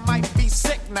that I might be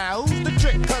sick. Now who's the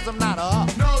trick? Cause I'm not a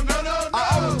up. No.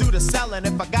 I always do the selling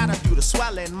if I gotta do the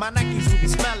swelling. My Nikes will be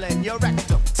smelling your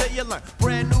rectum till you learn.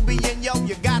 Brand Nubian, yo,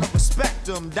 you gotta respect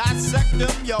them. Dissect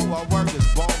them, yo, a word is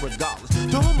born regardless.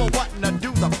 To whom or what and I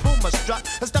do the Puma strut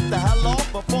and step the hell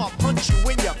off before I punch you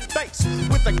in your face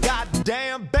with a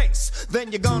goddamn bass.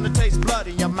 Then you're gonna taste blood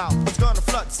in your mouth. It's gonna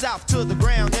flood south to the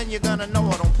ground. Then you're gonna know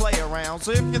I don't play around.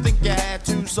 So if you think you had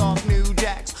two soft new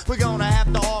jacks, we're gonna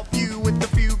have to off you with the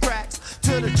few cracks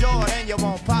to the jaw, and you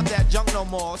won't pop that junk no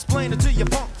more. Explain it to your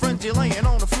punk friends you're laying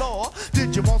on the floor.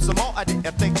 Did you want some more? I didn't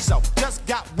think so. Just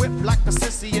got whipped like a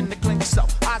sissy in the clink. So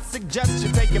I suggest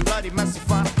you take your bloody mess and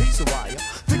find a piece of wire.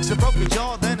 Fix a broken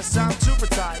jaw, then it's time to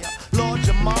retire. Lord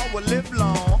Jamal will live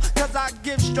long, cause I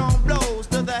give strong blows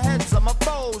to the heads of my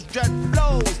foes. Dread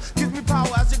blows, gives me power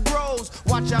as it grows.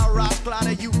 Watch out, Ross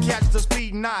Clotter, you catch the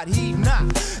speed, not heed not.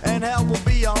 And hell will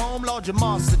be your home, Lord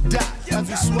Jamal Sadat, as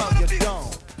we swell your dome.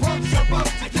 Punk's about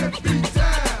to get beat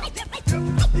down.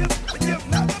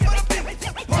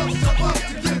 Punk's about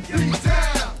to get beat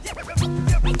down.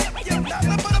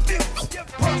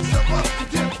 Punk's about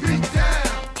to get beat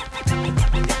down.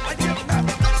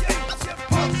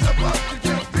 Punk's about to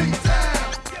get beat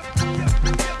down.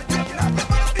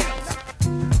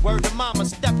 Word to mama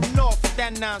stepping off with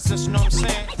that nonsense, you know what I'm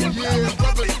saying? Yeah,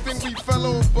 brothers think we fell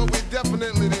off, but we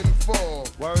definitely didn't fall.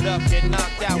 Word up, get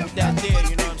knocked out with that there,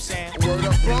 you know what I'm saying? Word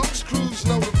up, Bronx crews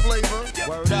know the flavor.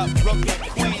 Word up, Brooklyn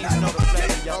Queens know the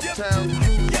flavor, yo. Uptown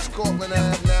crews, Cortland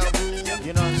Ave now rule.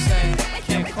 You know what I'm saying?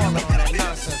 Can't call it on that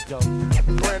nonsense, though.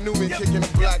 Brand new and kicking the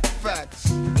black facts.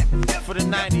 For the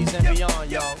 90s and beyond,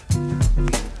 yo.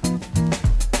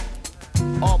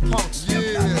 All punks,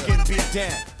 getting beat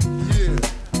down. Yeah.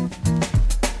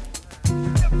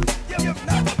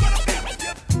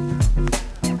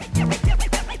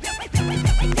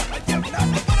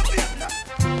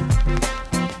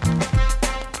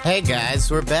 Hey guys,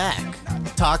 we're back.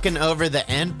 Talking over the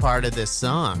end part of this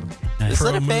song. Just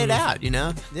let it fade out, you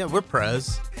know? Yeah, we're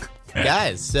pros.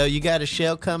 Guys, so you got a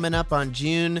show coming up on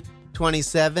June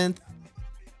 27th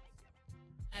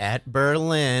at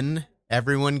Berlin.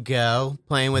 Everyone go.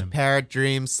 Playing with Parrot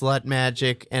Dream, Slut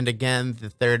Magic, and again, the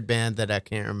third band that I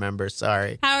can't remember.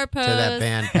 Sorry. Power Pose. To that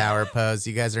band, Power Pose.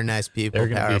 You guys are nice people, They're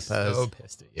gonna Power be Pose. so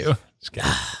pissed at you. Just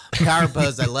kidding. Power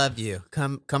Pose, I love you.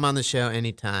 Come on the show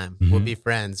anytime. We'll be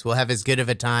friends. We'll have as good of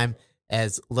a time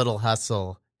as Little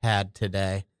Hustle had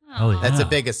today. Oh, yeah. That's a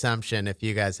big assumption. If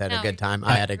you guys had a good time,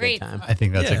 I had a good time. I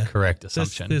think that's a correct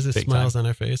assumption. There's the Big smiles time. on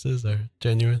our faces are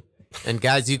genuine. And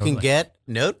guys, you can get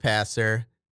Notepasser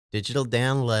digital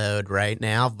download right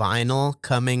now. Vinyl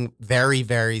coming very,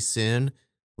 very soon.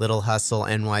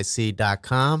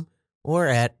 LittleHustleNYC.com or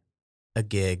at a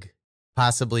gig,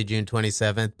 possibly June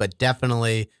 27th, but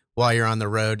definitely while you're on the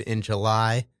road in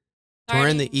July.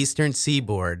 Touring the Eastern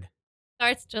Seaboard.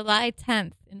 Starts July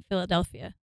 10th in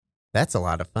Philadelphia That's a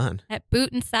lot of fun. at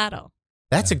Boot and Saddle.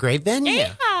 That's a great venue.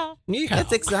 Yeehaw!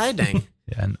 That's exciting.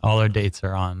 Yeah, and all our dates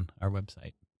are on our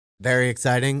website. Very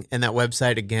exciting. And that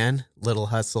website again,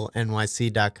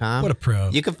 littlehustlenyc.com. What a pro.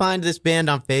 You can find this band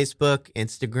on Facebook,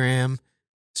 Instagram,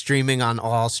 streaming on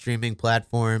all streaming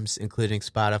platforms, including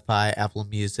Spotify, Apple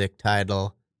Music,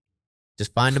 Tidal.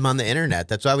 Just find them on the internet.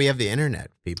 That's why we have the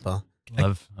internet, people. I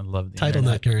love the Title internet.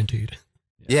 not guaranteed.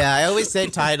 Yeah, I always say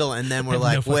Tidal, and then we're No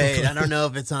like, fucking wait, clue. I don't know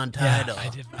if it's on Yeah, Tidal.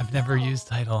 I've never used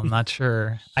Tidal. I'm not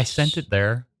sure. I sent it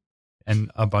there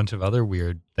and a bunch of other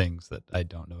weird things that I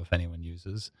don't know if anyone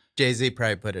uses. Jay-Z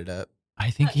probably put it up. I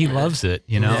think he loves it,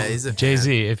 you know. Yeah, he's a fan.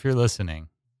 Jay-Z, if you're listening,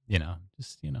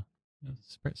 just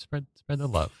spread the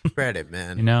love. Spread it,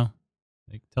 man.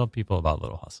 Like tell people about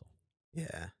Little Hustle.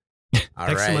 Yeah. All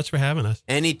Thanks so right. much for having us.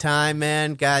 Anytime,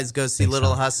 man. Guys, go see Thanks,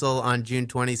 Little Tom. Hustle on June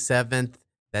 27th.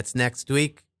 That's next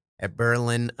week at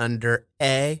Berlin Under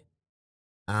A.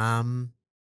 And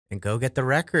go get the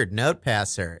record, Note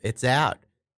Passer. It's out.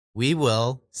 We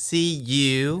will see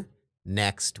you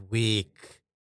next week.